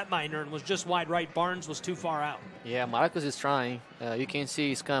of the netminder and was just wide right. Barnes was too far out. Yeah, Marcus is trying. You can see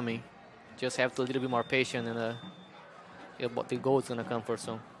he's coming. Just have to be a little bit more patient, and the goal is going to come for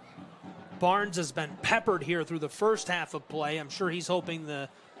soon. Barnes has been peppered here through the first half of play. I'm sure he's hoping the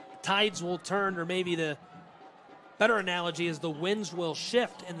tides will turn, or maybe the better analogy is the winds will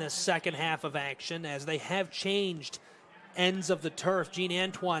shift in the second half of action, as they have changed ends of the turf. Gene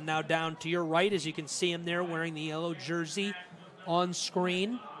Antoine now down to your right, as you can see him there wearing the yellow jersey on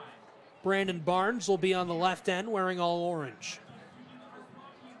screen. Brandon Barnes will be on the left end wearing all orange.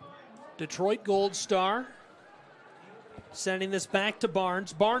 Detroit Gold Star sending this back to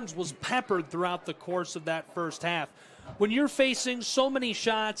Barnes. Barnes was peppered throughout the course of that first half. When you're facing so many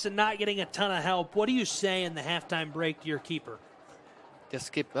shots and not getting a ton of help, what do you say in the halftime break to your keeper?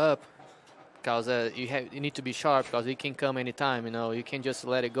 Just keep up, because you need to be sharp, because it can come anytime. You can't just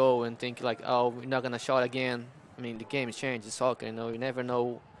let it go and think like, oh, we're not gonna shot again. I mean, the game has changed. It's soccer. You never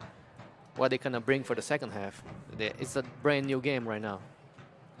know what they're gonna bring for the second half. It's a brand new game right now.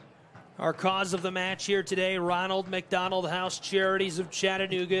 Our cause of the match here today, Ronald McDonald House Charities of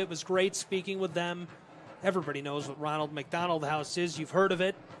Chattanooga. It was great speaking with them. Everybody knows what Ronald McDonald House is. You've heard of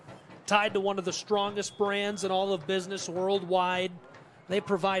it. Tied to one of the strongest brands in all of business worldwide. They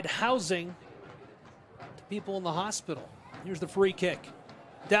provide housing to people in the hospital. Here's the free kick.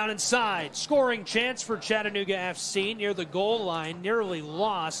 Down inside. Scoring chance for Chattanooga FC near the goal line. Nearly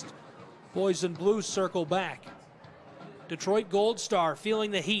lost. Boys in blue circle back. Detroit Gold Star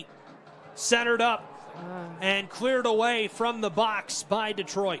feeling the heat. Centered up and cleared away from the box by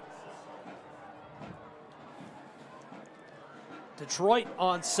Detroit. Detroit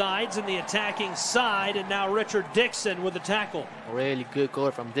on sides in the attacking side, and now Richard Dixon with the tackle. Really good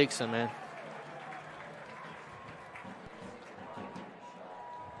goal from Dixon, man.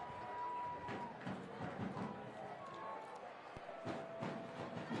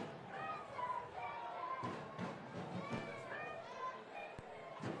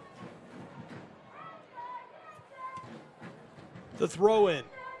 The throw in.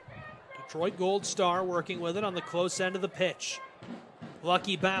 Detroit Gold Star working with it on the close end of the pitch.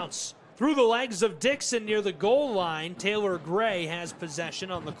 Lucky bounce through the legs of Dixon near the goal line. Taylor Gray has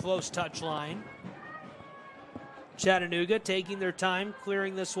possession on the close touch line. Chattanooga taking their time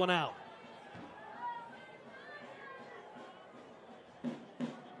clearing this one out.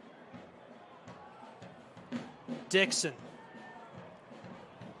 Dixon.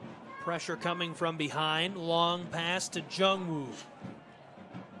 Pressure coming from behind. Long pass to Jungwoo.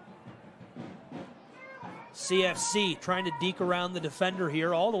 CFC trying to deke around the defender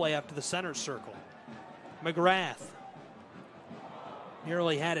here all the way up to the center circle. McGrath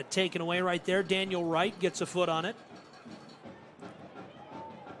nearly had it taken away right there. Daniel Wright gets a foot on it.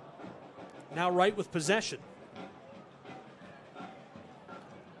 Now Wright with possession.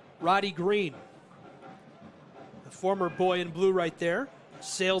 Roddy Green, the former boy in blue right there,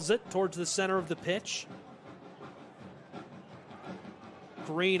 sails it towards the center of the pitch.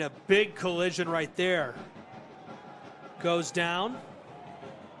 Green, a big collision right there. Goes down.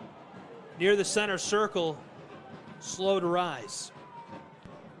 Near the center circle, slow to rise.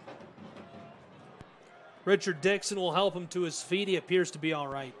 Richard Dixon will help him to his feet. He appears to be all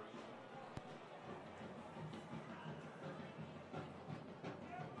right.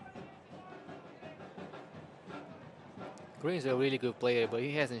 Green's a really good player, but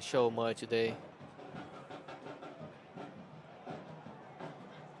he hasn't shown much today.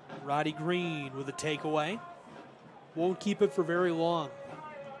 Roddy Green with a takeaway. Won't keep it for very long.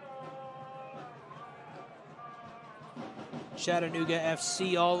 Chattanooga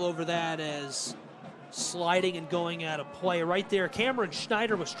FC all over that as sliding and going out of play. Right there, Cameron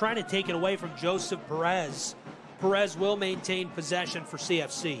Schneider was trying to take it away from Joseph Perez. Perez will maintain possession for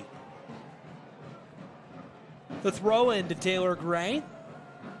CFC. The throw in to Taylor Gray.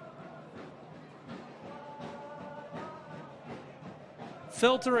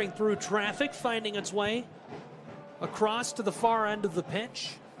 Filtering through traffic, finding its way Across to the far end of the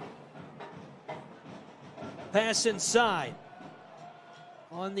pitch. Pass inside.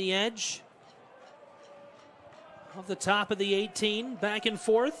 On the edge of the top of the 18. Back and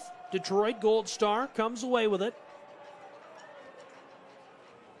forth. Detroit Gold Star comes away with it.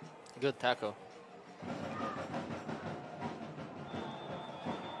 Good tackle.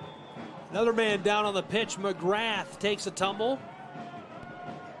 Another man down on the pitch. McGrath takes a tumble.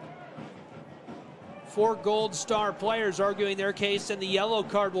 4 Gold Star players arguing their case, and the yellow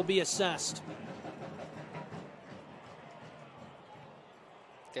card will be assessed.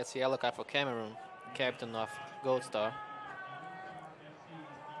 Gets the yellow card for Cameroon, captain of Gold Star.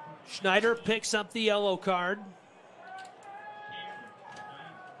 Schneider picks up the yellow card.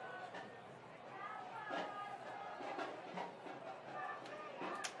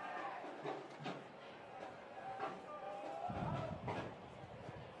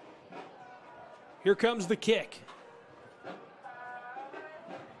 Here comes the kick.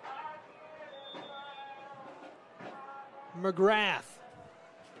 McGrath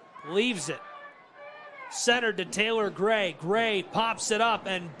leaves it. Centered to Taylor Gray. Gray pops it up,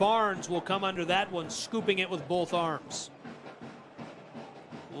 and Barnes will come under that one, scooping it with both arms.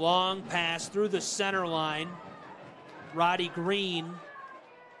 Long pass through the center line. Roddy Green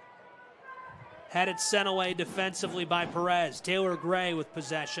had it sent away defensively by Perez. Taylor Gray with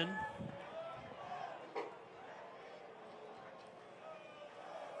possession.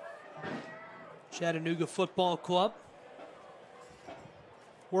 Chattanooga Football Club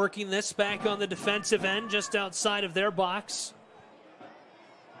working this back on the defensive end, just outside of their box.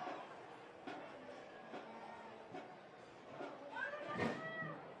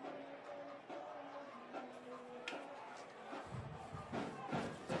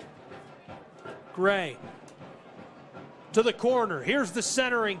 Gray to the corner. Here's the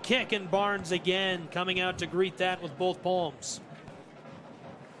centering kick, and Barnes again coming out to greet that with both palms.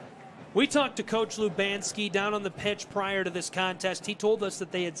 We talked to Coach Lubanski down on the pitch prior to this contest. He told us that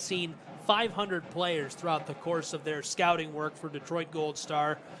they had seen 500 players throughout the course of their scouting work for Detroit Gold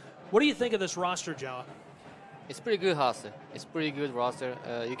Star. What do you think of this roster, Joe? It's pretty good roster. It's pretty good roster.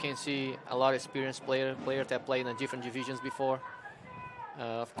 You can see a lot of experienced players that played in different divisions before.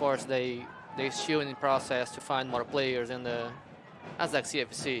 Of course, they're still in the process to find more players, and that's like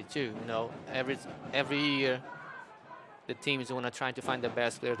CFC too. You know, every year the team is going to try to find the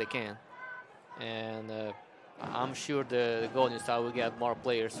best player they can, and I'm sure the Golden Star will get more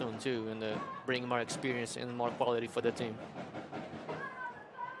players soon too, and bring more experience and more quality for the team.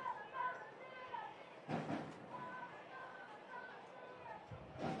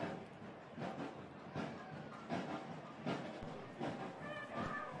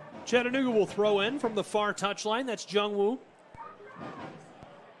 Chattanooga will throw in from the far touchline. That's Jungwoo.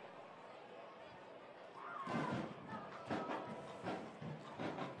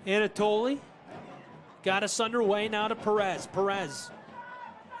 Anatoly got us underway now to Perez. Perez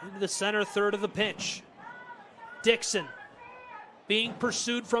into the center third of the pitch. Dixon being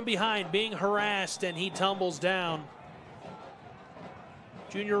pursued from behind, being harassed, and he tumbles down.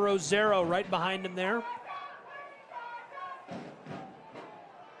 Junior Rosero right behind him there.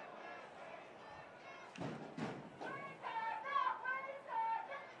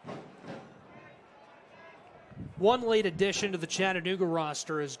 One late addition to the Chattanooga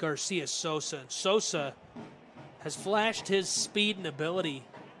roster is Garcia Sosa. And Sosa has flashed his speed and ability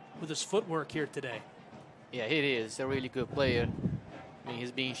with his footwork here today. Yeah, he is a really good player. I mean,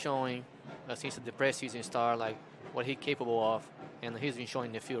 he's been showing since the preseason start like what he's capable of, and he's been showing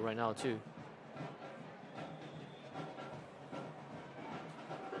in the field right now too.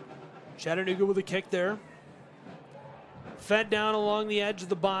 Chattanooga with a kick there. Fed down along the edge of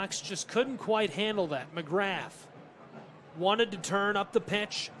the box, just couldn't quite handle that. McGrath wanted to turn up the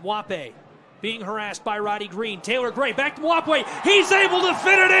pitch. Wape being harassed by Roddy Green. Taylor Gray back to Wape. He's able to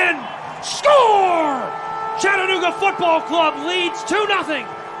fit it in. Score! Chattanooga Football Club leads 2-0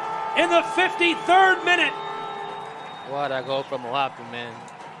 in the 53rd minute. What a goal from Wape, man.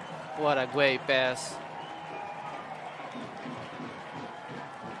 What a great pass.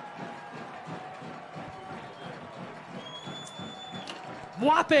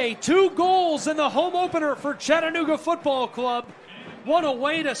 Wape, 2 goals in the home opener for Chattanooga Football Club. What a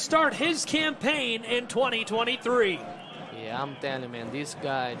way to start his campaign in 2023. Yeah, I'm telling you, man, this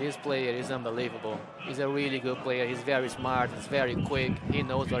player is unbelievable. He's a really good player. He's very smart. He's very quick. He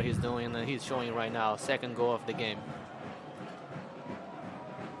knows what he's doing, and he's showing right now. Second goal of the game.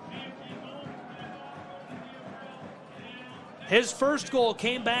 His first goal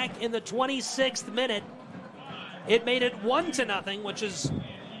came back in the 26th minute. It made it 1-0, which is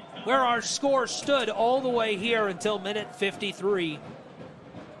where our score stood all the way here until minute 53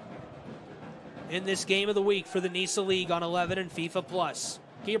 in this game of the week for the NISA League on 11 and FIFA Plus.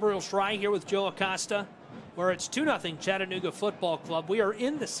 Gabriel Schrei here with Joe Acosta, where it's 2-0 Chattanooga Football Club. We are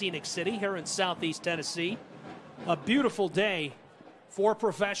in the Scenic City here in Southeast Tennessee. A beautiful day for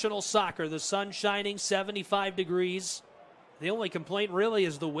professional soccer. The sun shining, 75 degrees. The only complaint really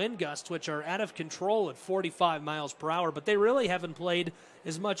is the wind gusts, which are out of control at 45 miles per hour, but they really haven't played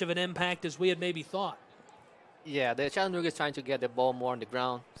as much of an impact as we had maybe thought. Yeah, the Chattanooga is trying to get the ball more on the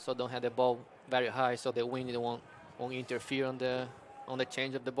ground, so don't have the ball very high, so the wind won't interfere on the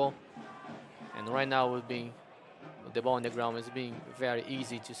change of the ball. And right now, with the ball on the ground, it's being very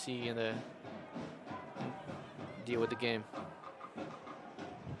easy to see and deal with the game.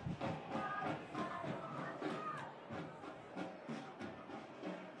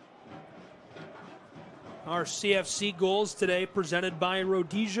 Our CFC goals today presented by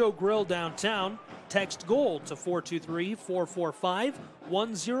Rodizio Grill downtown. Text GOAL to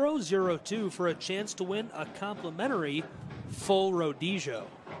 423-445-1002 for a chance to win a complimentary full Rodizio.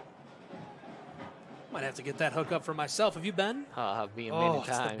 Might have to get that hook up for myself. Have you been? I've been many times.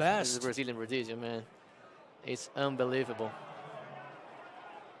 It's the best. This is Brazilian Rodizio, man. It's unbelievable.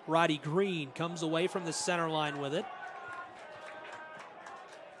 Roddy Green comes away from the center line with it.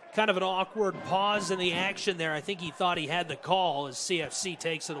 Kind of an awkward pause in the action there. I think he thought he had the call as CFC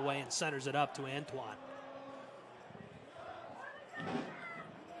takes it away and centers it up to Antoine.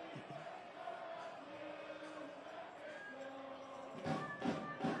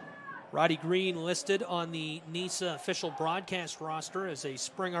 Roddy Green listed on the NISA official broadcast roster as a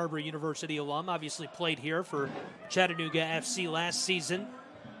Spring Arbor University alum. Obviously played here for Chattanooga FC last season.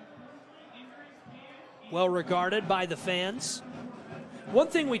 Well regarded by the fans. One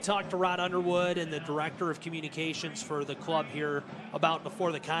thing we talked to Rod Underwood and the director of communications for the club here about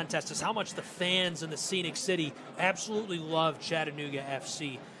before the contest is how much the fans in the Scenic City absolutely love Chattanooga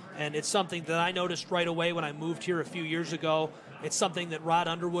FC. And it's something that I noticed right away when I moved here a few years ago. It's something that Rod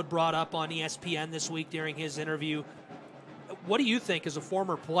Underwood brought up on ESPN this week during his interview. What do you think as a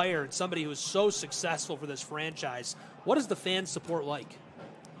former player and somebody who is so successful for this franchise? What is the fan support like?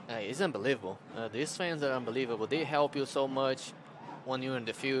 It's unbelievable. These fans are unbelievable. They help you so much when you're in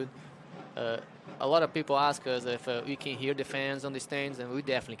the field. A lot of people ask us if we can hear the fans on the stands, and we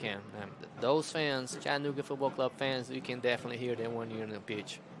definitely can. Those fans, Chattanooga Football Club fans, you can definitely hear them when you're in the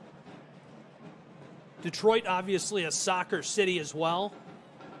pitch. Detroit, obviously a soccer city as well.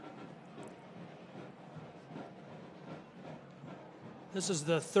 This is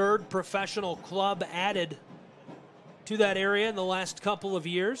the third professional club added to that area in the last couple of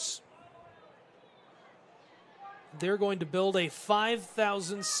years. They're going to build a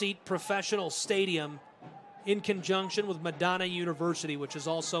 5,000-seat professional stadium in conjunction with Madonna University, which is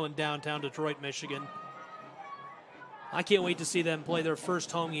also in downtown Detroit, Michigan. I can't wait to see them play their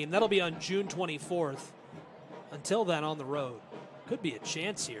first home game. That'll be on June 24th. Until then, on the road. Could be a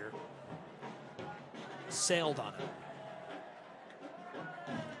chance here. Sailed on it.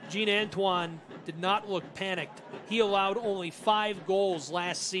 Jean Antoine did not look panicked. He allowed only 5 goals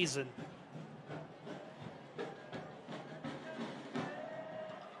last season.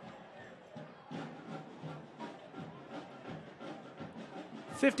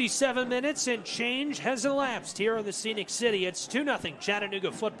 "57 minutes and change has elapsed here in the Scenic City. It's 2-0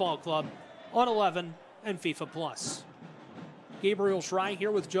 Chattanooga Football Club on 11 and FIFA Plus." Gabriel Schrei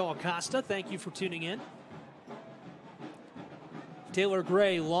here with Joe Acosta. Thank you for tuning in. Taylor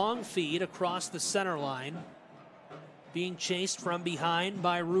Gray, long feed across the center line, being chased from behind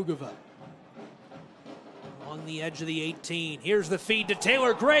by Rugova. On the edge of the 18. Here's the feed to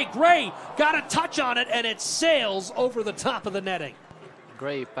Taylor Gray. Gray got a touch on it, and it sails over the top of the netting.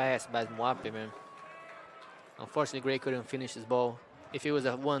 Great pass by Mwape, man. Unfortunately, Gray couldn't finish his ball. If it was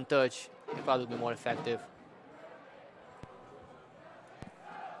a one touch, it probably would be more effective.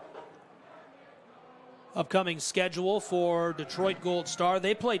 Upcoming schedule for Detroit Gold Star.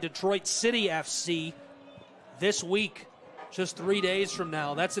 They play Detroit City FC this week, just 3 days from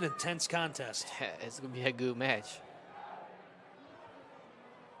now. That's an intense contest. It's going to be a good match.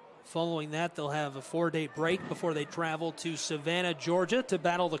 Following that, they'll have a 4-day break before they travel to Savannah, Georgia to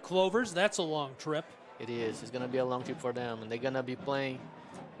battle the Clovers. That's a long trip. It is. It's going to be a long trip for them, and they're going to be playing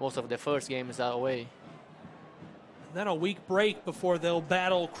most of the first games away. Then a week break before they'll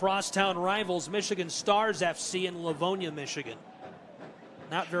battle crosstown rivals Michigan Stars FC in Livonia, Michigan.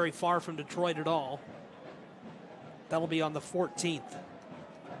 Not very far from Detroit at all. That'll be on the 14th.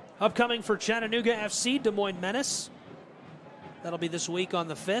 Upcoming for Chattanooga FC, Des Moines Menace. That'll be this week on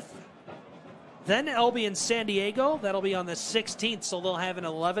the 5th. Then Albion San Diego. That'll be on the 16th, so they'll have an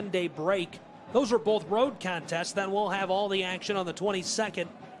 11-day break. Those are both road contests. Then we'll have all the action on the 22nd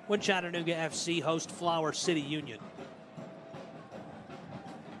when Chattanooga FC host Flower City Union.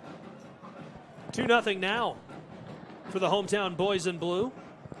 2-0 now for the hometown boys in blue,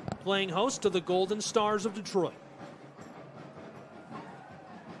 playing host to the Golden Stars of Detroit.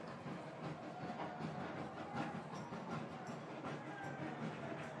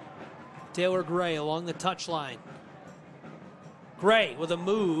 Taylor Gray along the touchline. Gray with a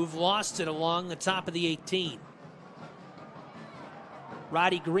move, lost it along the top of the 18.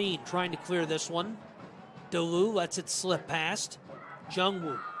 Roddy Green trying to clear this one. DeLu lets it slip past.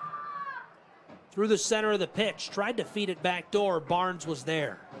 Jungwoo through the center of the pitch, tried to feed it back door. Barnes was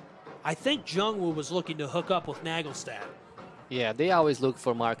there. I think Jungwoo was looking to hook up with Nagelstad. Yeah, they always look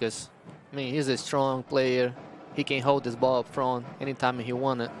for Marcus. I mean, he's a strong player. He can hold this ball up front anytime he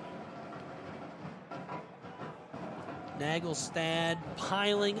wants it. Nagelstad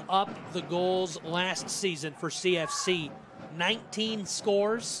piling up the goals last season for CFC. 19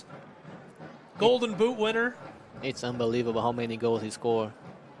 scores. Golden Boot winner. It's unbelievable how many goals he scored.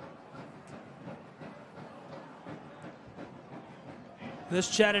 This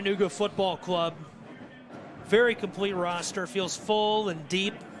Chattanooga Football Club, very complete roster, feels full and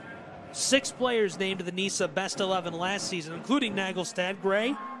deep. 6 players named to the NISA Best 11 last season, including Nagelstad,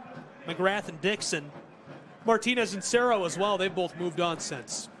 Gray, McGrath, and Dixon. Martinez and Cerro as well. They've both moved on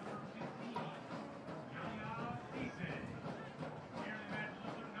since.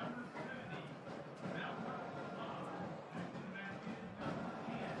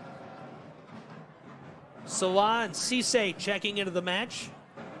 Salah and Cisse checking into the match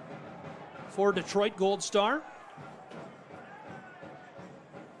for Detroit Gold Star.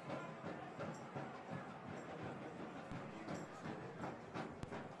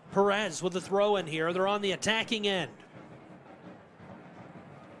 Perez with the throw in here. They're on the attacking end.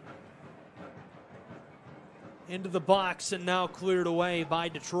 Into the box and now cleared away by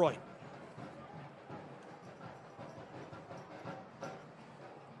Detroit.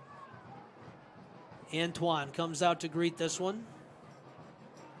 Antoine comes out to greet this one.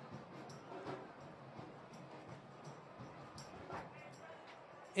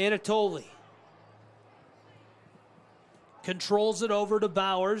 Anatoly controls it over to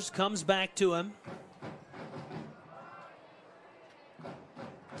Bowers, comes back to him.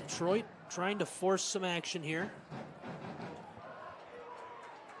 Detroit trying to force some action here.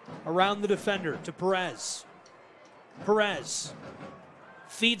 Around the defender to Perez. Perez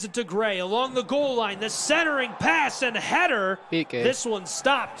feeds it to Gray along the goal line. The centering pass and header. PK. This one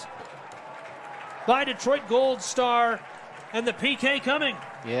stopped by Detroit Gold Star, and the PK coming.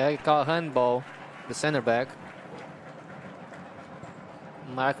 Yeah, he caught handball, the center back.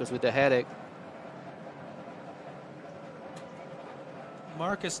 Marcus with the headache.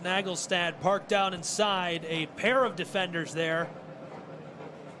 Marcus Nagelstad parked down inside, a pair of defenders there.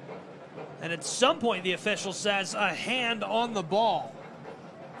 And at some point, the official says a hand on the ball.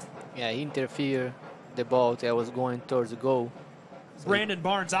 Yeah, he interfered the ball that was going towards the goal. So Brandon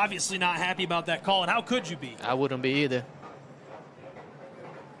Barnes obviously not happy about that call, and how could you be? I wouldn't be either.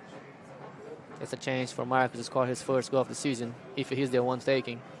 It's a chance for Marcus to score his first goal of the season, if he's the one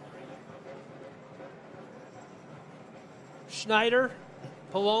taking. Schneider,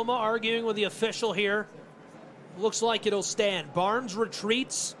 Paloma arguing with the official here. Looks like it'll stand. Barnes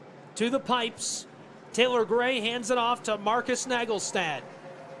retreats to the pipes. Taylor Gray hands it off to Marcus Nagelstad,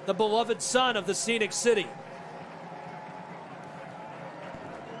 the beloved son of the Scenic City.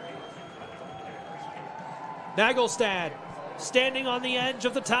 Nagelstad standing on the edge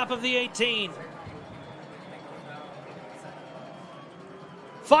of the top of the 18.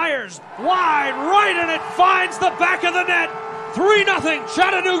 Fires wide right, and it finds the back of the net. 3-0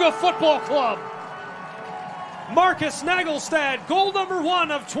 Chattanooga Football Club. Marcus Nagelstad, goal number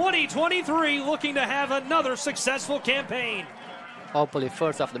 1 of 2023, looking to have another successful campaign. Hopefully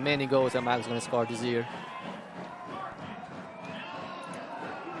first of the many goals that Marcus is going to score this year.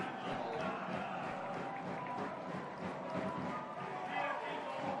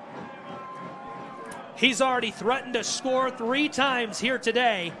 He's already threatened to score 3 times here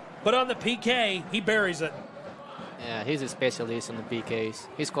today, but on the PK, he buries it. Yeah, he's a specialist on the PKs.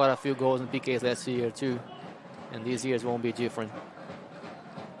 He scored a few goals in PKs last year too, and these years won't be different.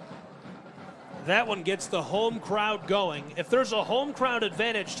 That one gets the home crowd going. If there's a home crowd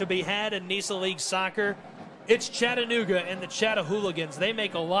advantage to be had in NISA League soccer, it's Chattanooga and the Chattahooligans. They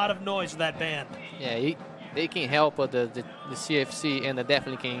make a lot of noise with that band. Yeah, they can help the CFC, and they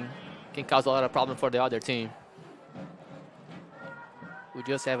definitely can cause a lot of problem for the other team. We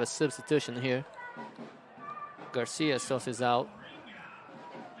just have a substitution here. Garcia is out.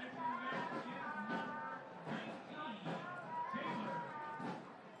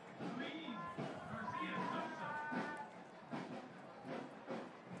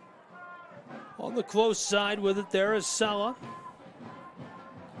 On the close side with it there is Sala.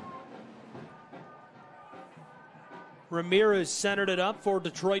 Ramirez centered it up for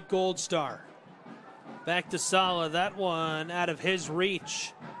Detroit Gold Star. Back to Sala. That one out of his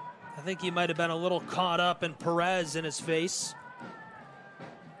reach. I think he might have been a little caught up in Perez in his face.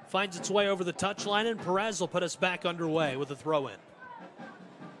 Finds its way over the touchline, and Perez will put us back underway with a throw-in.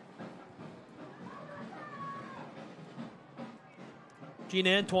 Gene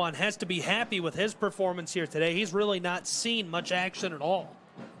Antoine has to be happy with his performance here today. He's really not seen much action at all.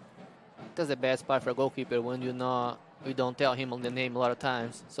 That's the best part for a goalkeeper when you don't tell him the name a lot of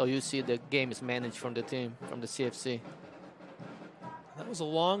times. So you see the game is managed from the team, from the CFC. That was a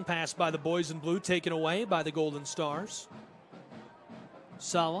long pass by the boys in blue, taken away by the Golden Stars.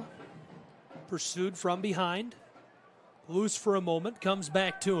 Sala pursued from behind. Loose for a moment, comes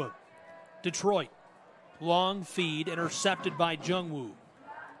back to him. Detroit, long feed, intercepted by Jungwoo.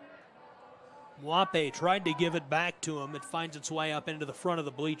 Mwape tried to give it back to him. It finds its way up into the front of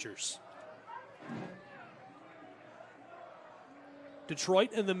the bleachers.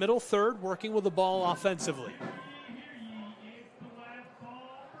 Detroit in the middle third, working with the ball offensively.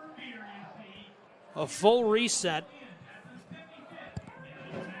 A full reset.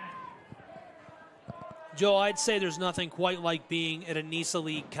 Joe, I'd say there's nothing quite like being at a NISA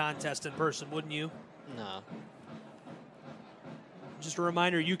League contest in person, wouldn't you? No. Just a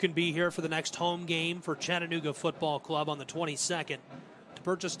reminder, you can be here for the next home game for Chattanooga Football Club on the 22nd. To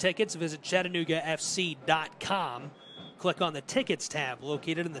purchase tickets, visit ChattanoogaFC.com. Click on the Tickets tab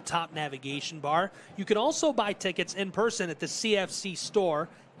located in the top navigation bar. You can also buy tickets in person at the CFC store,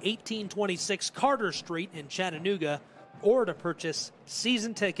 1826 Carter Street in Chattanooga. Or to purchase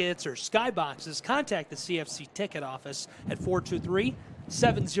season tickets or skyboxes, contact the CFC ticket office at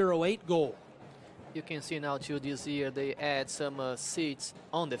 423-708-GOAL. You can see now too this year they add some seats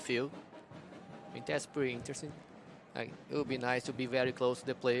on the field. I mean, that's pretty interesting. It would be nice to be very close to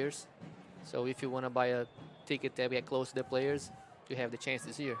the players. So if you want to buy a ticket to get close to the players, you have the chance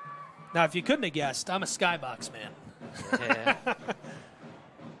this year. Now, if you couldn't have guessed, I'm a skybox man. Yeah.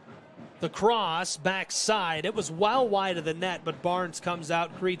 The cross, backside, it was well wide of the net, but Barnes comes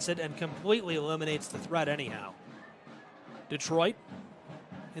out, greets it, and completely eliminates the threat anyhow. Detroit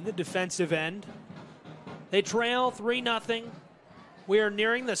in the defensive end. They trail 3-0. We are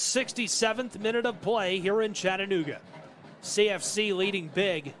nearing the 67th minute of play here in Chattanooga. CFC leading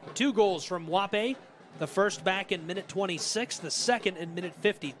big. 2 goals from Mwape. The first back in minute 26, the second in minute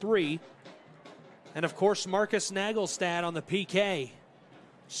 53. And, of course, Marcus Nagelstad on the PK,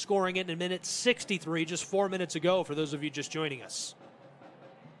 scoring it in minute 63, just 4 minutes ago for those of you just joining us.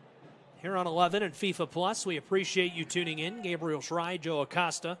 Here on 11 and FIFA Plus, we appreciate you tuning in. Gabriel Schrei, Joe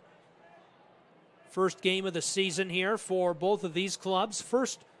Acosta. First game of the season here for both of these clubs.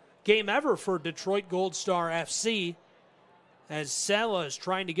 First game ever for Detroit Gold Star FC, as Sala is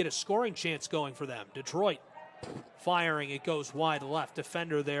trying to get a scoring chance going for them. Detroit firing, it goes wide left.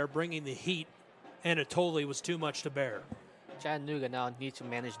 Defender there bringing the heat. Anatoly was too much to bear. Chattanooga now needs to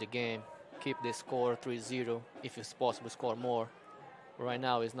manage the game, keep the score 3-0, if it's possible score more. Right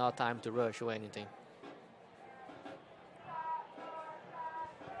now it's not time to rush or anything.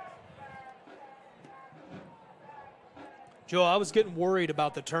 Joe, I was getting worried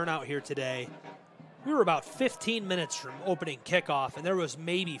about the turnout here today. We were about 15 minutes from opening kickoff, and there was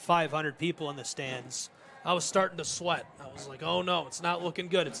maybe 500 people in the stands. I was starting to sweat. I was like, oh no, it's not looking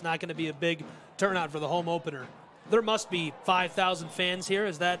good. It's not going to be a big turnout for the home opener. There must be 5,000 fans here.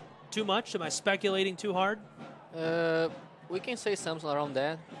 Is that too much? Am I speculating too hard? We can say something around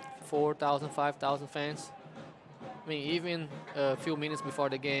that. 4,000, 5,000 fans. I mean, even a few minutes before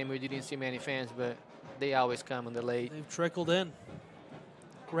the game, we didn't see many fans, but they always come in the late. They've trickled in.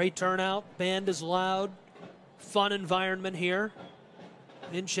 Great turnout. Band is loud. Fun environment here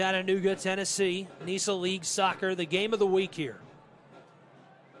in Chattanooga, Tennessee. NISA League Soccer, the game of the week here.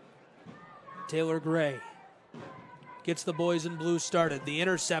 Taylor Gray gets the boys in blue started. The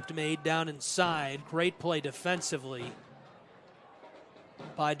intercept made down inside. Great play defensively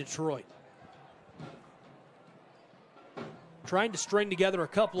by Detroit. Trying to string together a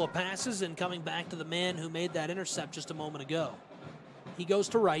couple of passes and coming back to the man who made that intercept just a moment ago. He goes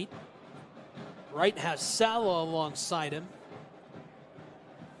to Wright. Wright has Sala alongside him.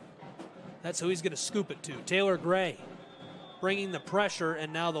 That's who he's going to scoop it to. Taylor Gray bringing the pressure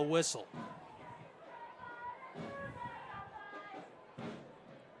and now the whistle.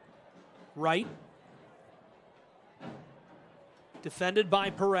 Right. Defended by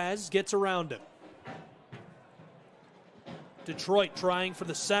Perez, gets around him. Detroit trying for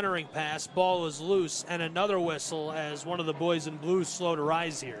the centering pass. Ball is loose, and another whistle as one of the boys in blue slow to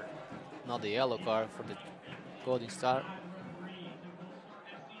rise here. Not the yellow card for the Golden Star.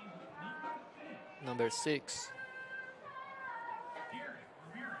 Number 6.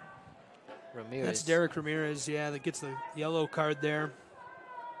 Ramirez. That's Derek Ramirez, yeah, that gets the yellow card there.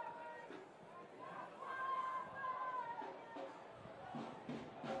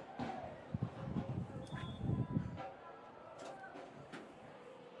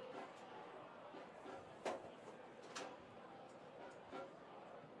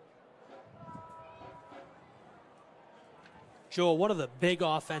 Joel, one of the big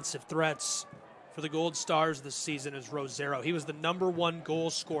offensive threats for the Gold Stars this season is Rosero. He was the #1 goal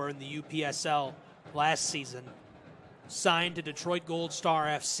scorer in the UPSL last season. Signed to Detroit Gold Star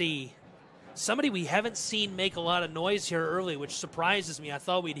FC. Somebody we haven't seen make a lot of noise here early, which surprises me. I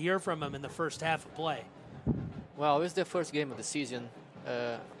thought we'd hear from him in the first half of play. Well, it's the first game of the season.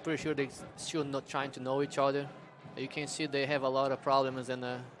 Pretty sure they still not trying to know each other. You can see they have a lot of problems in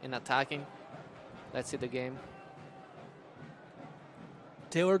attacking. Let's see the game.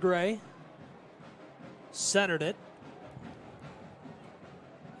 Taylor Gray centered it.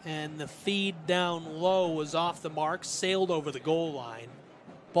 And the feed down low was off the mark, sailed over the goal line.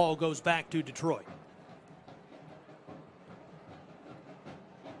 Ball goes back to Detroit.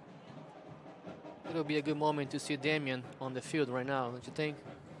 It'll be a good moment to see Damian on the field right now, don't you think?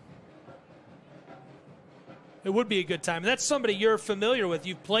 It would be a good time. That's somebody you're familiar with.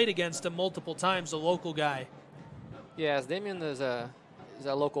 You've played against him multiple times, a local guy. Yes, Damian is a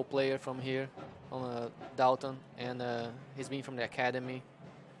local player from here, from Dalton, and he's been from the academy,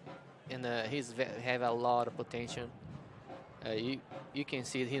 and he's have a lot of potential. You can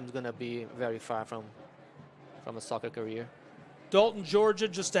see him gonna be very far from a soccer career. Dalton, Georgia,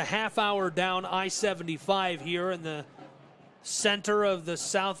 just a half hour down I-75 here in the center of the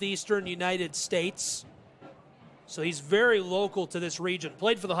southeastern United States. So he's very local to this region.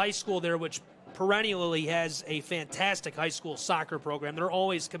 Played for the high school there, which perennially has a fantastic high school soccer program. They're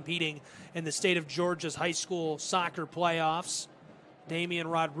always competing in the state of Georgia's high school soccer playoffs. Damian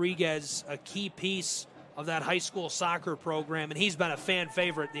Rodriguez, a key piece of that high school soccer program, and he's been a fan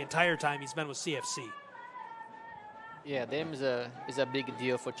favorite the entire time he's been with CFC. Yeah, Damian is a big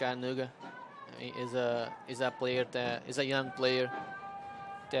deal for Chattanooga. Is a player that is a young player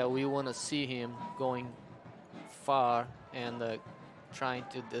that we want to see him going far and trying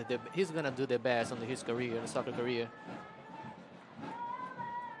to. He's gonna do the best on his career, his soccer career,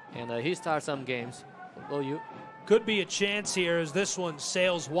 and he starts some games. Will you? Could be a chance here as this one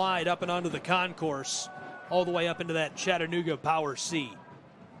sails wide up and onto the concourse, all the way up into that Chattanooga Power C.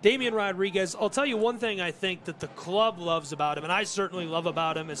 Damian Rodriguez, I'll tell you one thing I think that the club loves about him, and I certainly love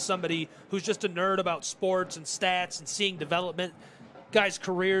about him as somebody who's just a nerd about sports and stats and seeing development. Guys'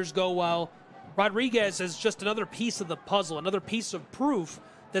 careers go well. Rodriguez is just another piece of the puzzle, another piece of proof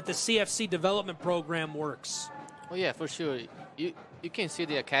that the CFC development program works. Oh yeah, for sure. You can see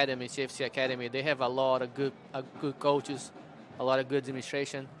the academy, CFC Academy. They have a lot of good coaches, a lot of good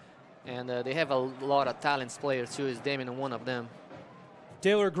administration, and they have a lot of talented players too. Is Damian one of them?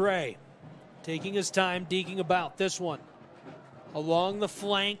 Taylor Gray taking his time, deking about this one. Along the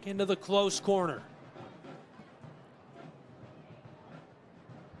flank into the close corner.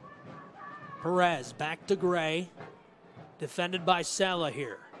 Perez back to Gray. Defended by Sala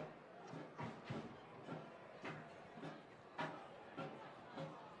here.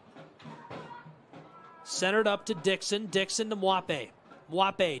 Centered up to Dixon. Dixon to Mwape.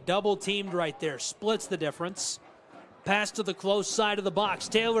 Mwape double teamed right there. Splits the difference. Pass to the close side of the box.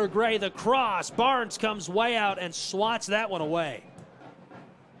 Taylor Gray, the cross. Barnes comes way out and swats that one away.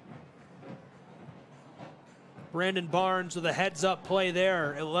 Brandon Barnes with a heads-up play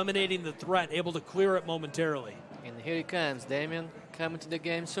there, eliminating the threat, able to clear it momentarily. And here he comes, Damian, coming to the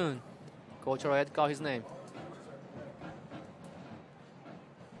game soon. Coach already called his name.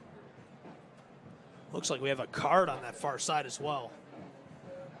 Looks like we have a card on that far side as well.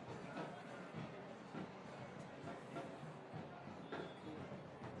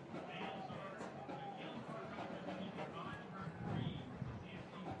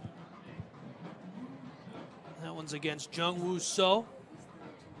 That one's against Jung Woo So.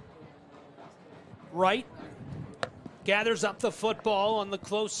 Right. Gathers up the football on the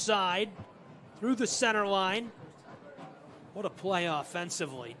close side. Through the center line. What a play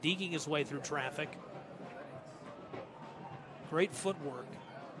offensively. Deking his way through traffic. Great footwork.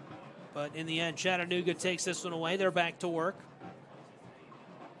 But in the end, Chattanooga takes this one away. They're back to work.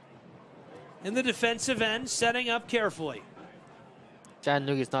 in the defensive end, setting up carefully.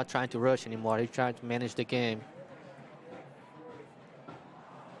 Chattanooga is not trying to rush anymore. He's trying to manage the game.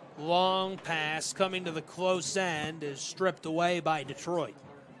 Long pass coming to the close end is stripped away by Detroit.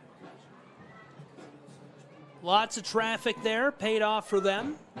 Lots of traffic there, paid off for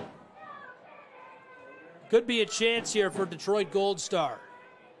them. Could be a chance here for Detroit Gold Star.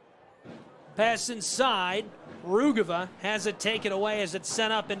 Pass inside. Rugova has it taken away as it's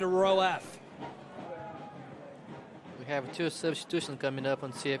sent up into row F. We have 2 substitutions coming up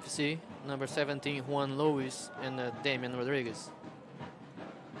on CFC. Number 17, Juan Luis, and Damian Rodriguez.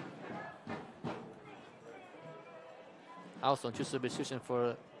 Also 2 substitutions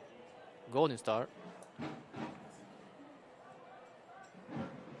for Golden Star.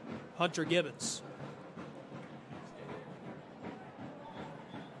 Hunter Gibbons.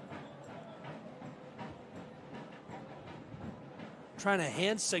 Trying to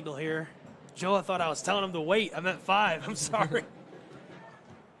hand signal here. Joe, I thought I was telling him to wait. I meant 5. I'm sorry.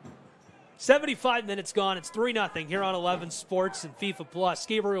 75 minutes gone. It's 3-0 here on 11 Sports and FIFA Plus.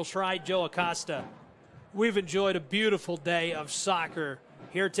 Gabriel Schride, Joe Acosta. We've enjoyed a beautiful day of soccer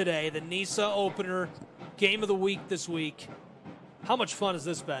here today. The NISA opener, game of the week this week. How much fun has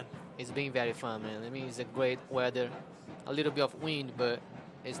this been? It's been very fun, man. I mean, it's a great weather. A little bit of wind, but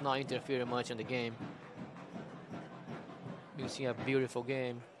it's not interfering much in the game. You see a beautiful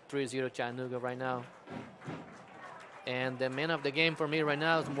game. 3-0 Chattanooga right now. And the man of the game for me right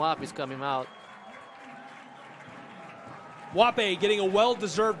now is Mwap is coming out. Wape getting a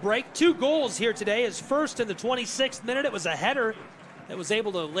well-deserved break. 2 goals here today. His first in the 26th minute. It was a header that was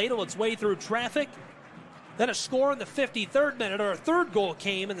able to ladle its way through traffic. Then a score in the 53rd minute, or a 3rd goal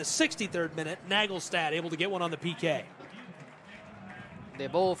came in the 63rd minute. Nagelstad able to get one on the PK. They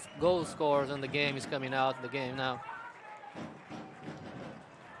both goal scorers in the game is coming out in the game now.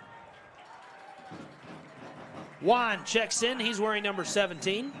 Juan checks in. He's wearing number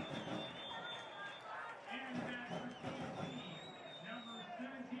 17.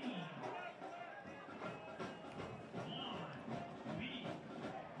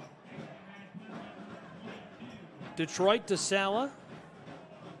 Detroit to Sala.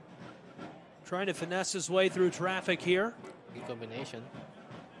 Trying to finesse his way through traffic here. Good combination.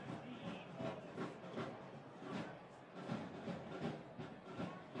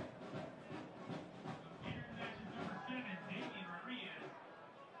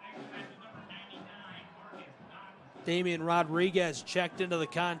 Damian Rodriguez checked into the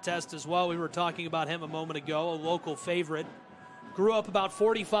contest as well. We were talking about him a moment ago, a local favorite. Grew up about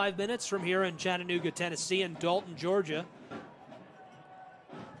 45 minutes from here in Chattanooga, Tennessee, and Dalton, Georgia.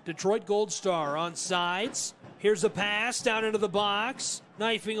 Detroit Gold Star on sides. Here's a pass down into the box.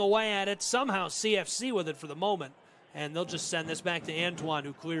 Knifing away at it. Somehow CFC with it for the moment. And they'll just send this back to Antoine,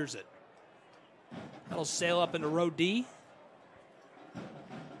 who clears it. That'll sail up into row D.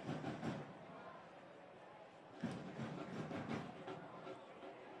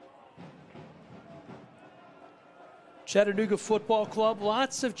 Chattanooga Football Club,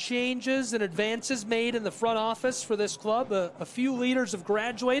 lots of changes and advances made in the front office for this club. A few leaders have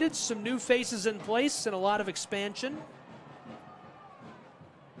graduated, some new faces in place, and a lot of expansion.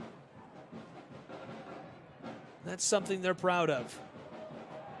 That's something they're proud of.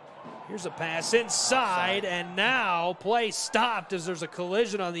 Here's a pass inside, and now play stopped as there's a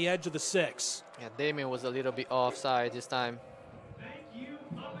collision on the edge of the 6. Yeah, Damien was a little bit offside this time.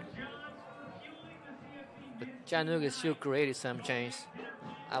 But Chattanooga still created some change.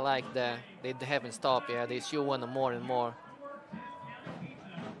 I like that. They haven't stopped yet. They still want more and more.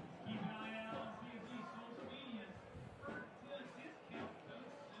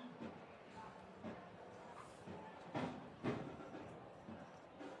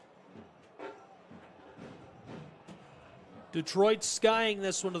 Detroit skying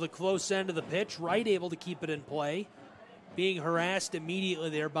this one to the close end of the pitch. Wright able to keep it in play. Being harassed immediately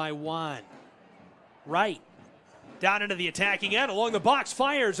there by Juan. Wright down into the attacking end. Along the box,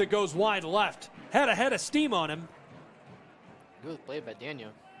 fires. It goes wide left. Had a head of steam on him. Good play by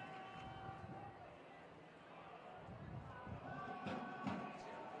Daniel.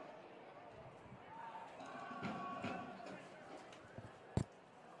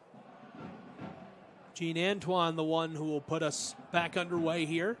 Gene Antoine, the one who will put us back underway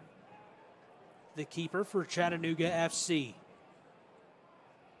here. The keeper for Chattanooga FC.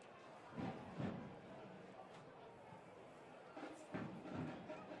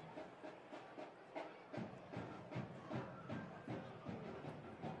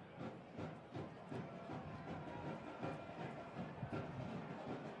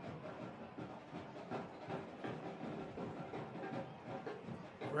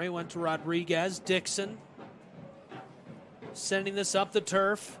 Gray went to Rodriguez. Dixon sending this up the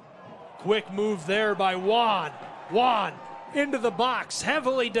turf. Quick move there by Juan. Juan into the box,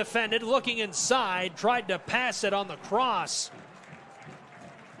 heavily defended, looking inside, tried to pass it on the cross.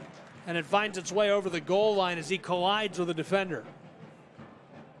 And it finds its way over the goal line as he collides with a defender.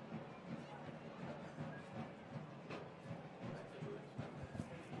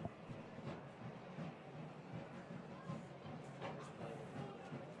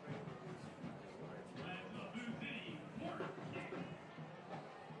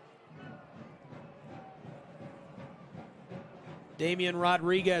 Damian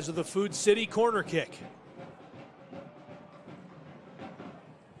Rodriguez with the Food City corner kick.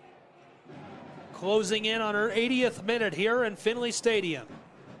 Closing in on her 80th minute here in Finley Stadium.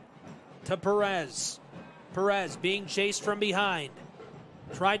 To Perez. Perez being chased from behind.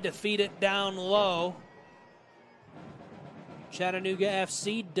 Tried to feed it down low. Chattanooga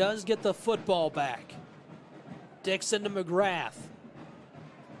FC does get the football back. Dixon to McGrath.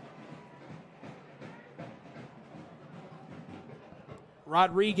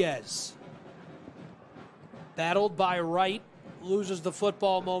 Rodriguez. Battled by Wright. Loses the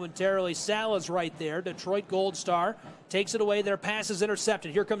football momentarily. Sala's right there. Detroit Gold Star takes it away. Their pass is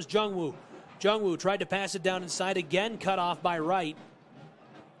intercepted. Here comes Jungwoo. Jungwoo tried to pass it down inside. Again cut off by Wright.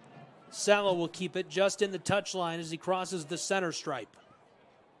 Sala will keep it just in the touchline as he crosses the center stripe.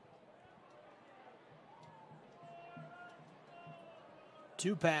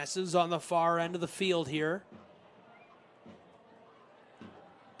 Two passes on the far end of the field here.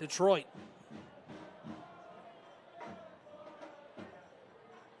 Detroit.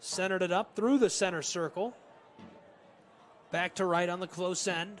 Centered it up through the center circle. Back to Wright on the close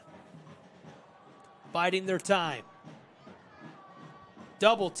end. Biding their time.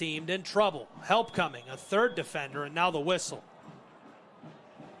 Double teamed, in trouble. Help coming. A third defender, and now the whistle.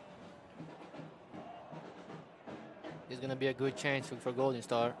 It's going to be a good chance for Golden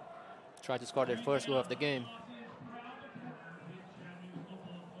Star. Try to score their first goal of the game.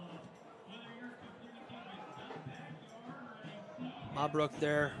 Mabrook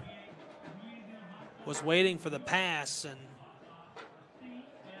there was waiting for the pass and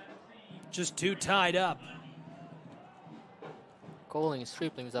just too tied up. Colin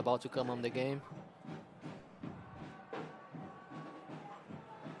Stripling is about to come on the game.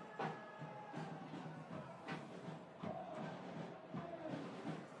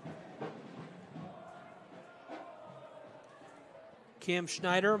 Cam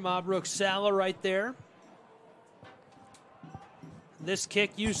Schneider, Mabrook Sala right there. This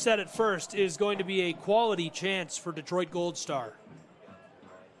kick, you said it first, is going to be a quality chance for Detroit Gold Star.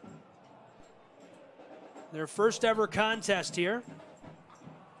 Their first ever contest here.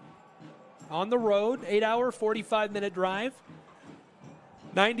 On the road, 8-hour, 45-minute drive.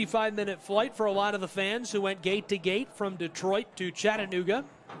 95-minute flight for a lot of the fans who went gate to gate from Detroit to Chattanooga.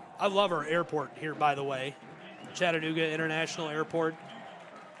 I love our airport here, by the way. Chattanooga International Airport.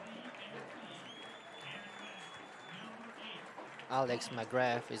 Alex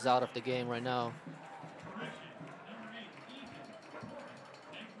McGrath is out of the game right now.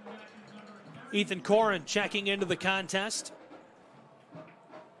 Ethan Corrin checking into the contest.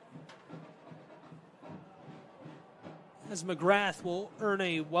 As McGrath will earn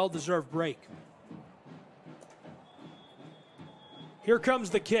a well-deserved break. Here comes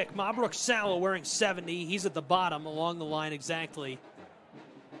the kick. Mabrook Sala wearing 70. He's at the bottom along the line exactly.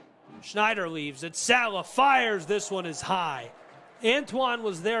 Schneider leaves it. Sala fires. This one is high. Antoine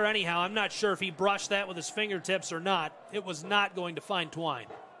was there anyhow. I'm not sure if he brushed that with his fingertips or not. It was not going to find Twine.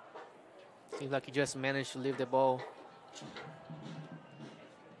 Seems like he just managed to leave the ball.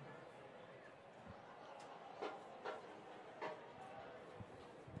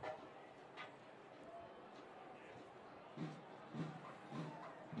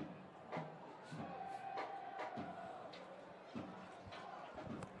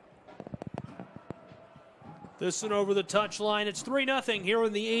 This one over the touchline. It's 3-0 here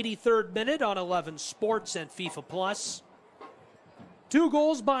in the 83rd minute on 11 Sports and FIFA Plus. 2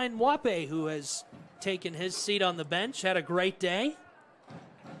 goals by Nwape, who has taken his seat on the bench. Had a great day.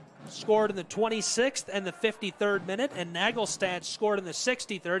 Scored in the 26th and the 53rd minute, and Nagelstad scored in the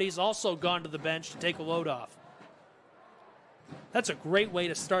 63rd. He's also gone to the bench to take a load off. That's a great way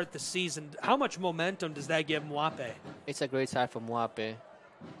to start the season. How much momentum does that give Nwape? It's a great start from Nwape.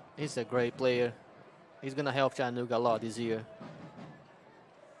 He's a great player. He's going to help Chattanooga a lot this year.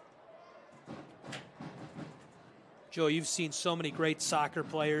 Joe, you've seen so many great soccer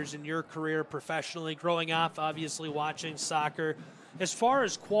players in your career professionally, growing up, obviously watching soccer. As far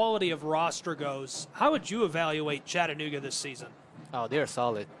as quality of roster goes, how would you evaluate Chattanooga this season? Oh, they're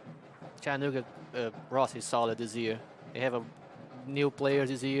solid. Chattanooga Ross is solid this year. They have a new players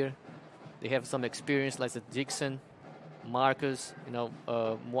this year. They have some experience like the Dixon, Marcus.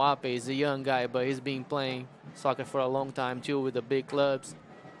 Mwape is a young guy, but he's been playing soccer for a long time too with the big clubs.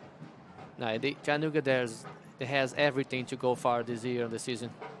 Now, Chattanooga has everything to go far this year in the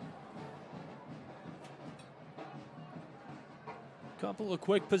season. Couple of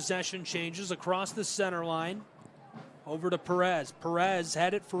quick possession changes across the center line. Over to Perez. Perez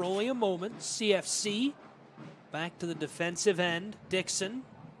had it for only a moment. CFC back to the defensive end. Dixon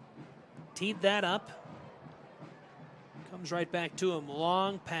teed that up. Comes right back to him.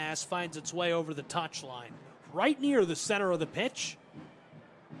 Long pass finds its way over the touchline. Right near the center of the pitch.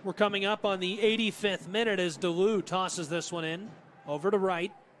 We're coming up on the 85th minute as DeLue tosses this one in. Over to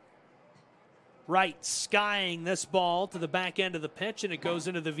Wright. Wright skying this ball to the back end of the pitch, and it goes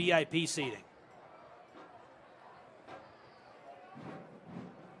into the VIP seating.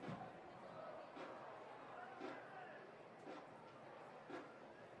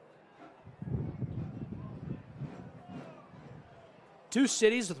 Two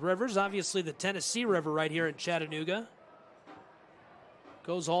cities with rivers, obviously the Tennessee River right here in Chattanooga.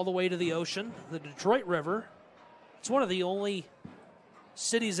 Goes all the way to the ocean. The Detroit River. It's one of the only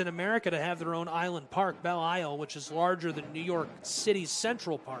cities in America to have their own island park, Belle Isle, which is larger than New York City's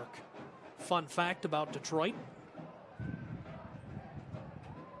Central Park. Fun fact about Detroit.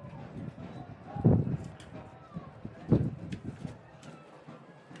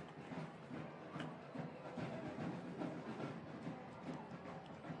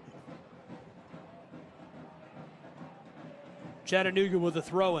 Chattanooga with a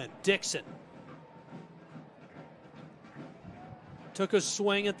throw in. Dixon. Took a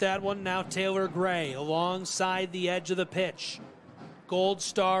swing at that one. Now Taylor Gray alongside the edge of the pitch. Gold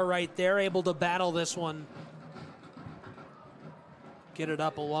Star right there, able to battle this one. Get it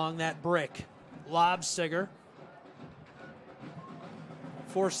up along that brick. Lobsiger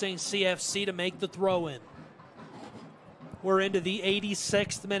forcing CFC to make the throw in. We're into the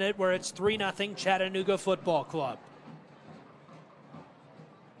 86th minute where it's 3-0 Chattanooga Football Club.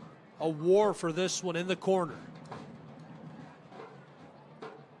 A war for this one in the corner.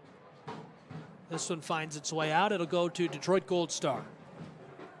 This one finds its way out. It'll go to Detroit Gold Star.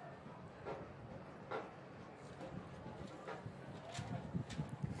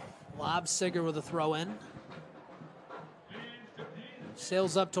 Lobsiger with a throw in.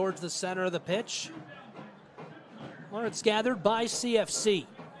 Sails up towards the center of the pitch, where it's gathered by CFC.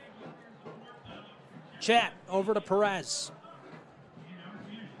 Chat over to Perez.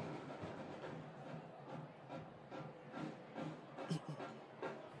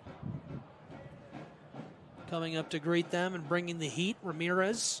 Coming up to greet them and bringing the heat,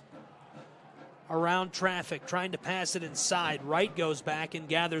 Ramirez. Around traffic, trying to pass it inside. Wright goes back and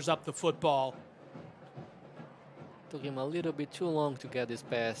gathers up the football. Took him a little bit too long to get this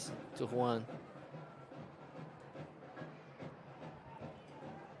pass to Juan.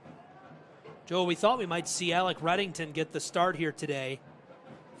 Joe, we thought we might see Alec Reddington get the start here today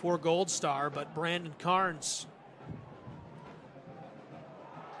for Gold Star, but Brandon Carnes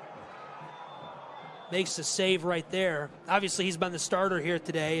makes the save right there. Obviously, he's been the starter here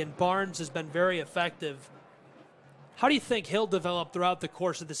today, and Barnes has been very effective. How do you think he'll develop throughout the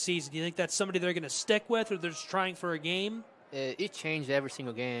course of the season? Do you think that's somebody they're going to stick with, or they're just trying for a game? It changed every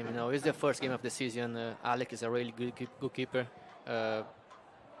single game. It's the first game of the season. Alec is a really good keeper.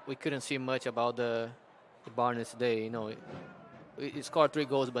 We couldn't see much about the Barnes today. He scored 3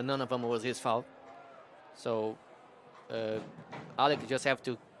 goals, but none of them was his fault. So Alec just have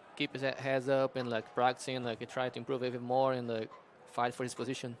to keep his heads up and practicing, try to improve even more and fight for his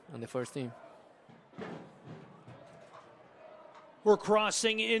position on the first team. We're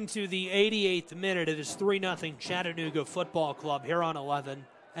crossing into the 88th minute. It is 3-0 Chattanooga Football Club here on 11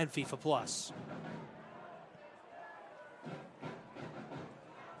 and FIFA Plus.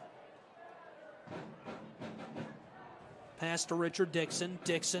 Pass to Richard Dixon.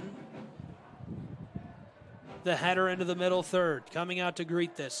 Dixon. The header into the middle third. Coming out to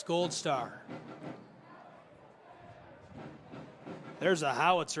greet this, Gold Star. There's a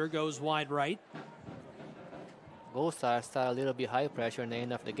howitzer, goes wide right. Gold Star start a little bit high pressure in the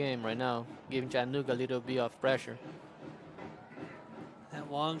end of the game right now, giving Chattanooga a little bit of pressure. That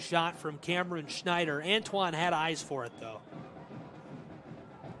long shot from Cameron Schneider. Antoine had eyes for it, though.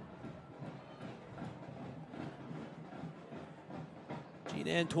 Gene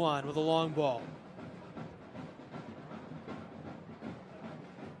Antoine with a long ball.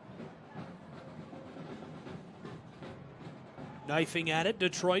 Knifing at it,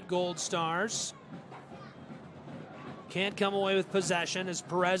 Detroit Gold Stars. Can't come away with possession as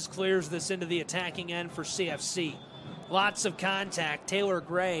Perez clears this into the attacking end for CFC. Lots of contact. Taylor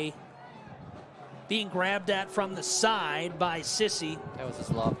Gray being grabbed at from the side by Sissy. That was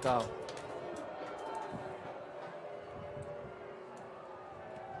just locked out.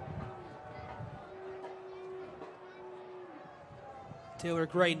 Taylor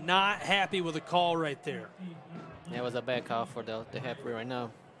Gray not happy with the call right there. That was a bad call for the referee right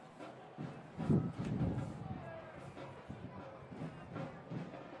now.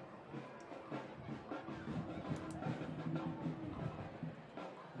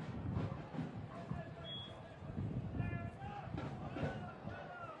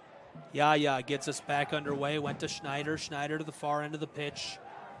 Yaya gets us back underway. Went to Schneider. Schneider to the far end of the pitch.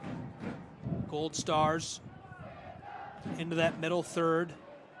 Gold Stars into that middle third.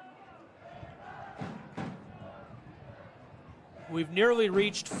 We've nearly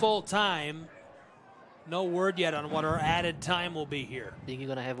reached full time. No word yet on what our added time will be here. I think you're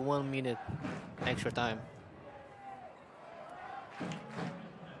going to have 1 minute extra time.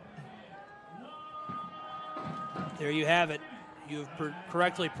 There you have it. You've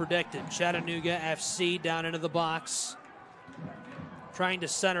correctly predicted. Chattanooga FC down into the box. Trying to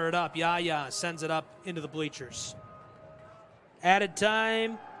center it up. Yaya sends it up into the bleachers. Added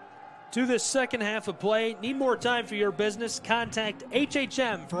time to the second half of play. Need more time for your business? Contact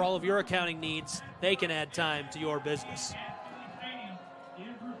HHM for all of your accounting needs. They can add time to your business.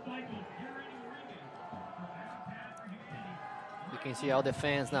 You can see all the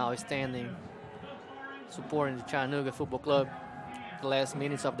fans now standing, supporting the Chattanooga Football Club. The last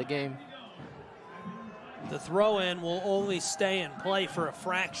minutes of the game. The throw-in will only stay in play for a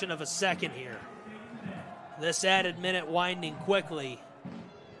fraction of a second here. This added minute winding quickly.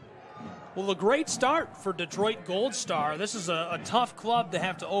 Well, a great start for Detroit Gold Star. This is a tough club to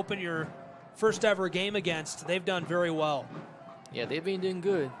have to open your first ever game against. They've done very well. Yeah, they've been doing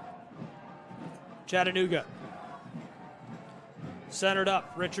good. Chattanooga. Centered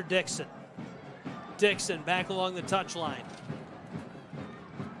up, Richard Dixon. Dixon back along the touchline.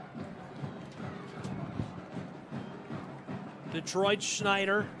 Detroit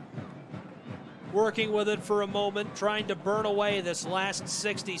Schneider working with it for a moment, trying to burn away this last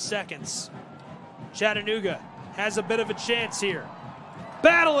 60 seconds. Chattanooga has a bit of a chance here.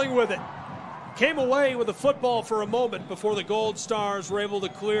 Battling with it. Came away with the football for a moment before the Gold Stars were able to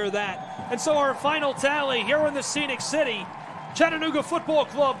clear that. And so our final tally here in the Scenic City, Chattanooga Football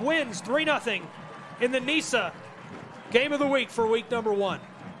Club wins 3-0 in the NISA Game of the Week for week number 1.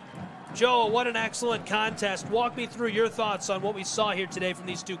 Joe, what an excellent contest. Walk me through your thoughts on what we saw here today from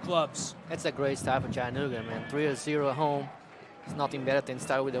these two clubs. That's a great start for Chattanooga, man. 3-0 at home. It's nothing better than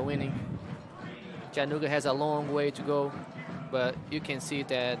start with a winning. Chattanooga has a long way to go, but you can see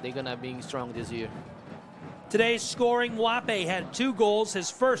that they're going to be strong this year. Today's scoring, Wape had 2 goals,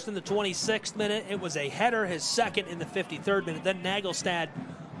 his first in the 26th minute. It was a header, his second in the 53rd minute. Then Nagelstad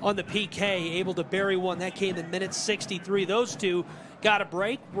on the PK, able to bury one. That came in minute 63. Those two got a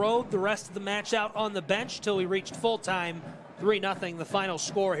break, rode the rest of the match out on the bench till we reached full time. 3-0, the final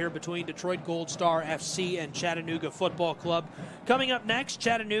score here between Detroit Gold Star FC and Chattanooga Football Club. Coming up next,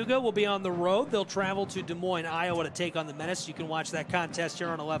 Chattanooga will be on the road. They'll travel to Des Moines, Iowa to take on the Menace. You can watch that contest here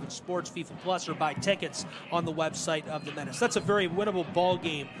on 11 Sports, FIFA Plus, or buy tickets on the website of the Menace. That's a very winnable ball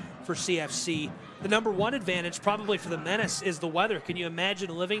game for CFC. The number one advantage probably for the Menace is the weather. Can you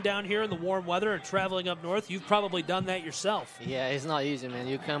imagine living down here in the warm weather and traveling up north? You've probably done that yourself. Yeah, it's not easy, man.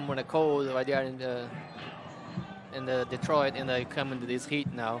 You come when the cold right there in the Detroit, and you come into this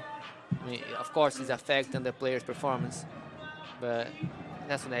heat now. I mean, of course, it's affecting the players' performance, but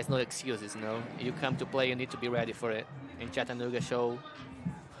there's no excuses, you know. You come to play, you need to be ready for it. And Chattanooga show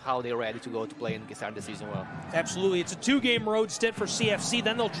how they're ready to go to play and start the season well. Absolutely. It's a 2-game road stint for CFC.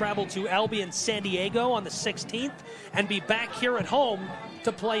 Then they'll travel to Albion San Diego on the 16th and be back here at home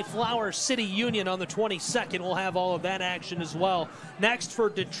to play Flower City Union on the 22nd. We'll have all of that action as well. Next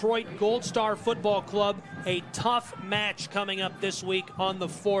for Detroit Gold Star Football Club, a tough match coming up this week on the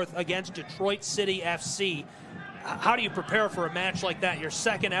 4th against Detroit City FC. How do you prepare for a match like that, your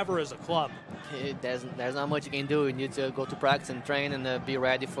second ever as a club? There's not much you can do. You need to go to practice and train and be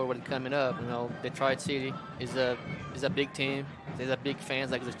ready for what's coming up. You know, Detroit City is a big team. There's a big fans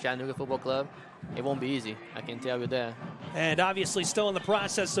like the Chattanooga Football Club. It won't be easy, I can tell you that. And obviously still in the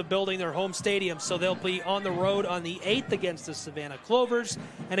process of building their home stadium, so they'll be on the road on the 8th against the Savannah Clovers,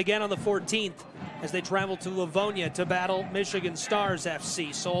 and again on the 14th as they travel to Livonia to battle Michigan Stars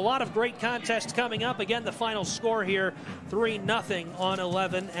FC. So a lot of great contests coming up. Again, the final score score here, 3-0 on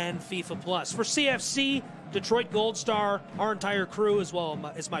 11 and FIFA Plus. For CFC, Detroit Gold Star, our entire crew, as well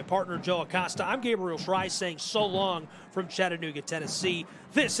as my partner Joe Acosta, I'm Gabriel Schrei saying so long from Chattanooga, Tennessee.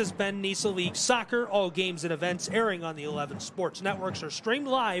 This has been NISA League Soccer. All games and events airing on the 11 Sports Networks are streamed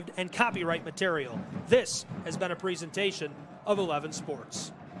live and copyright material. This has been a presentation of 11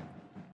 Sports.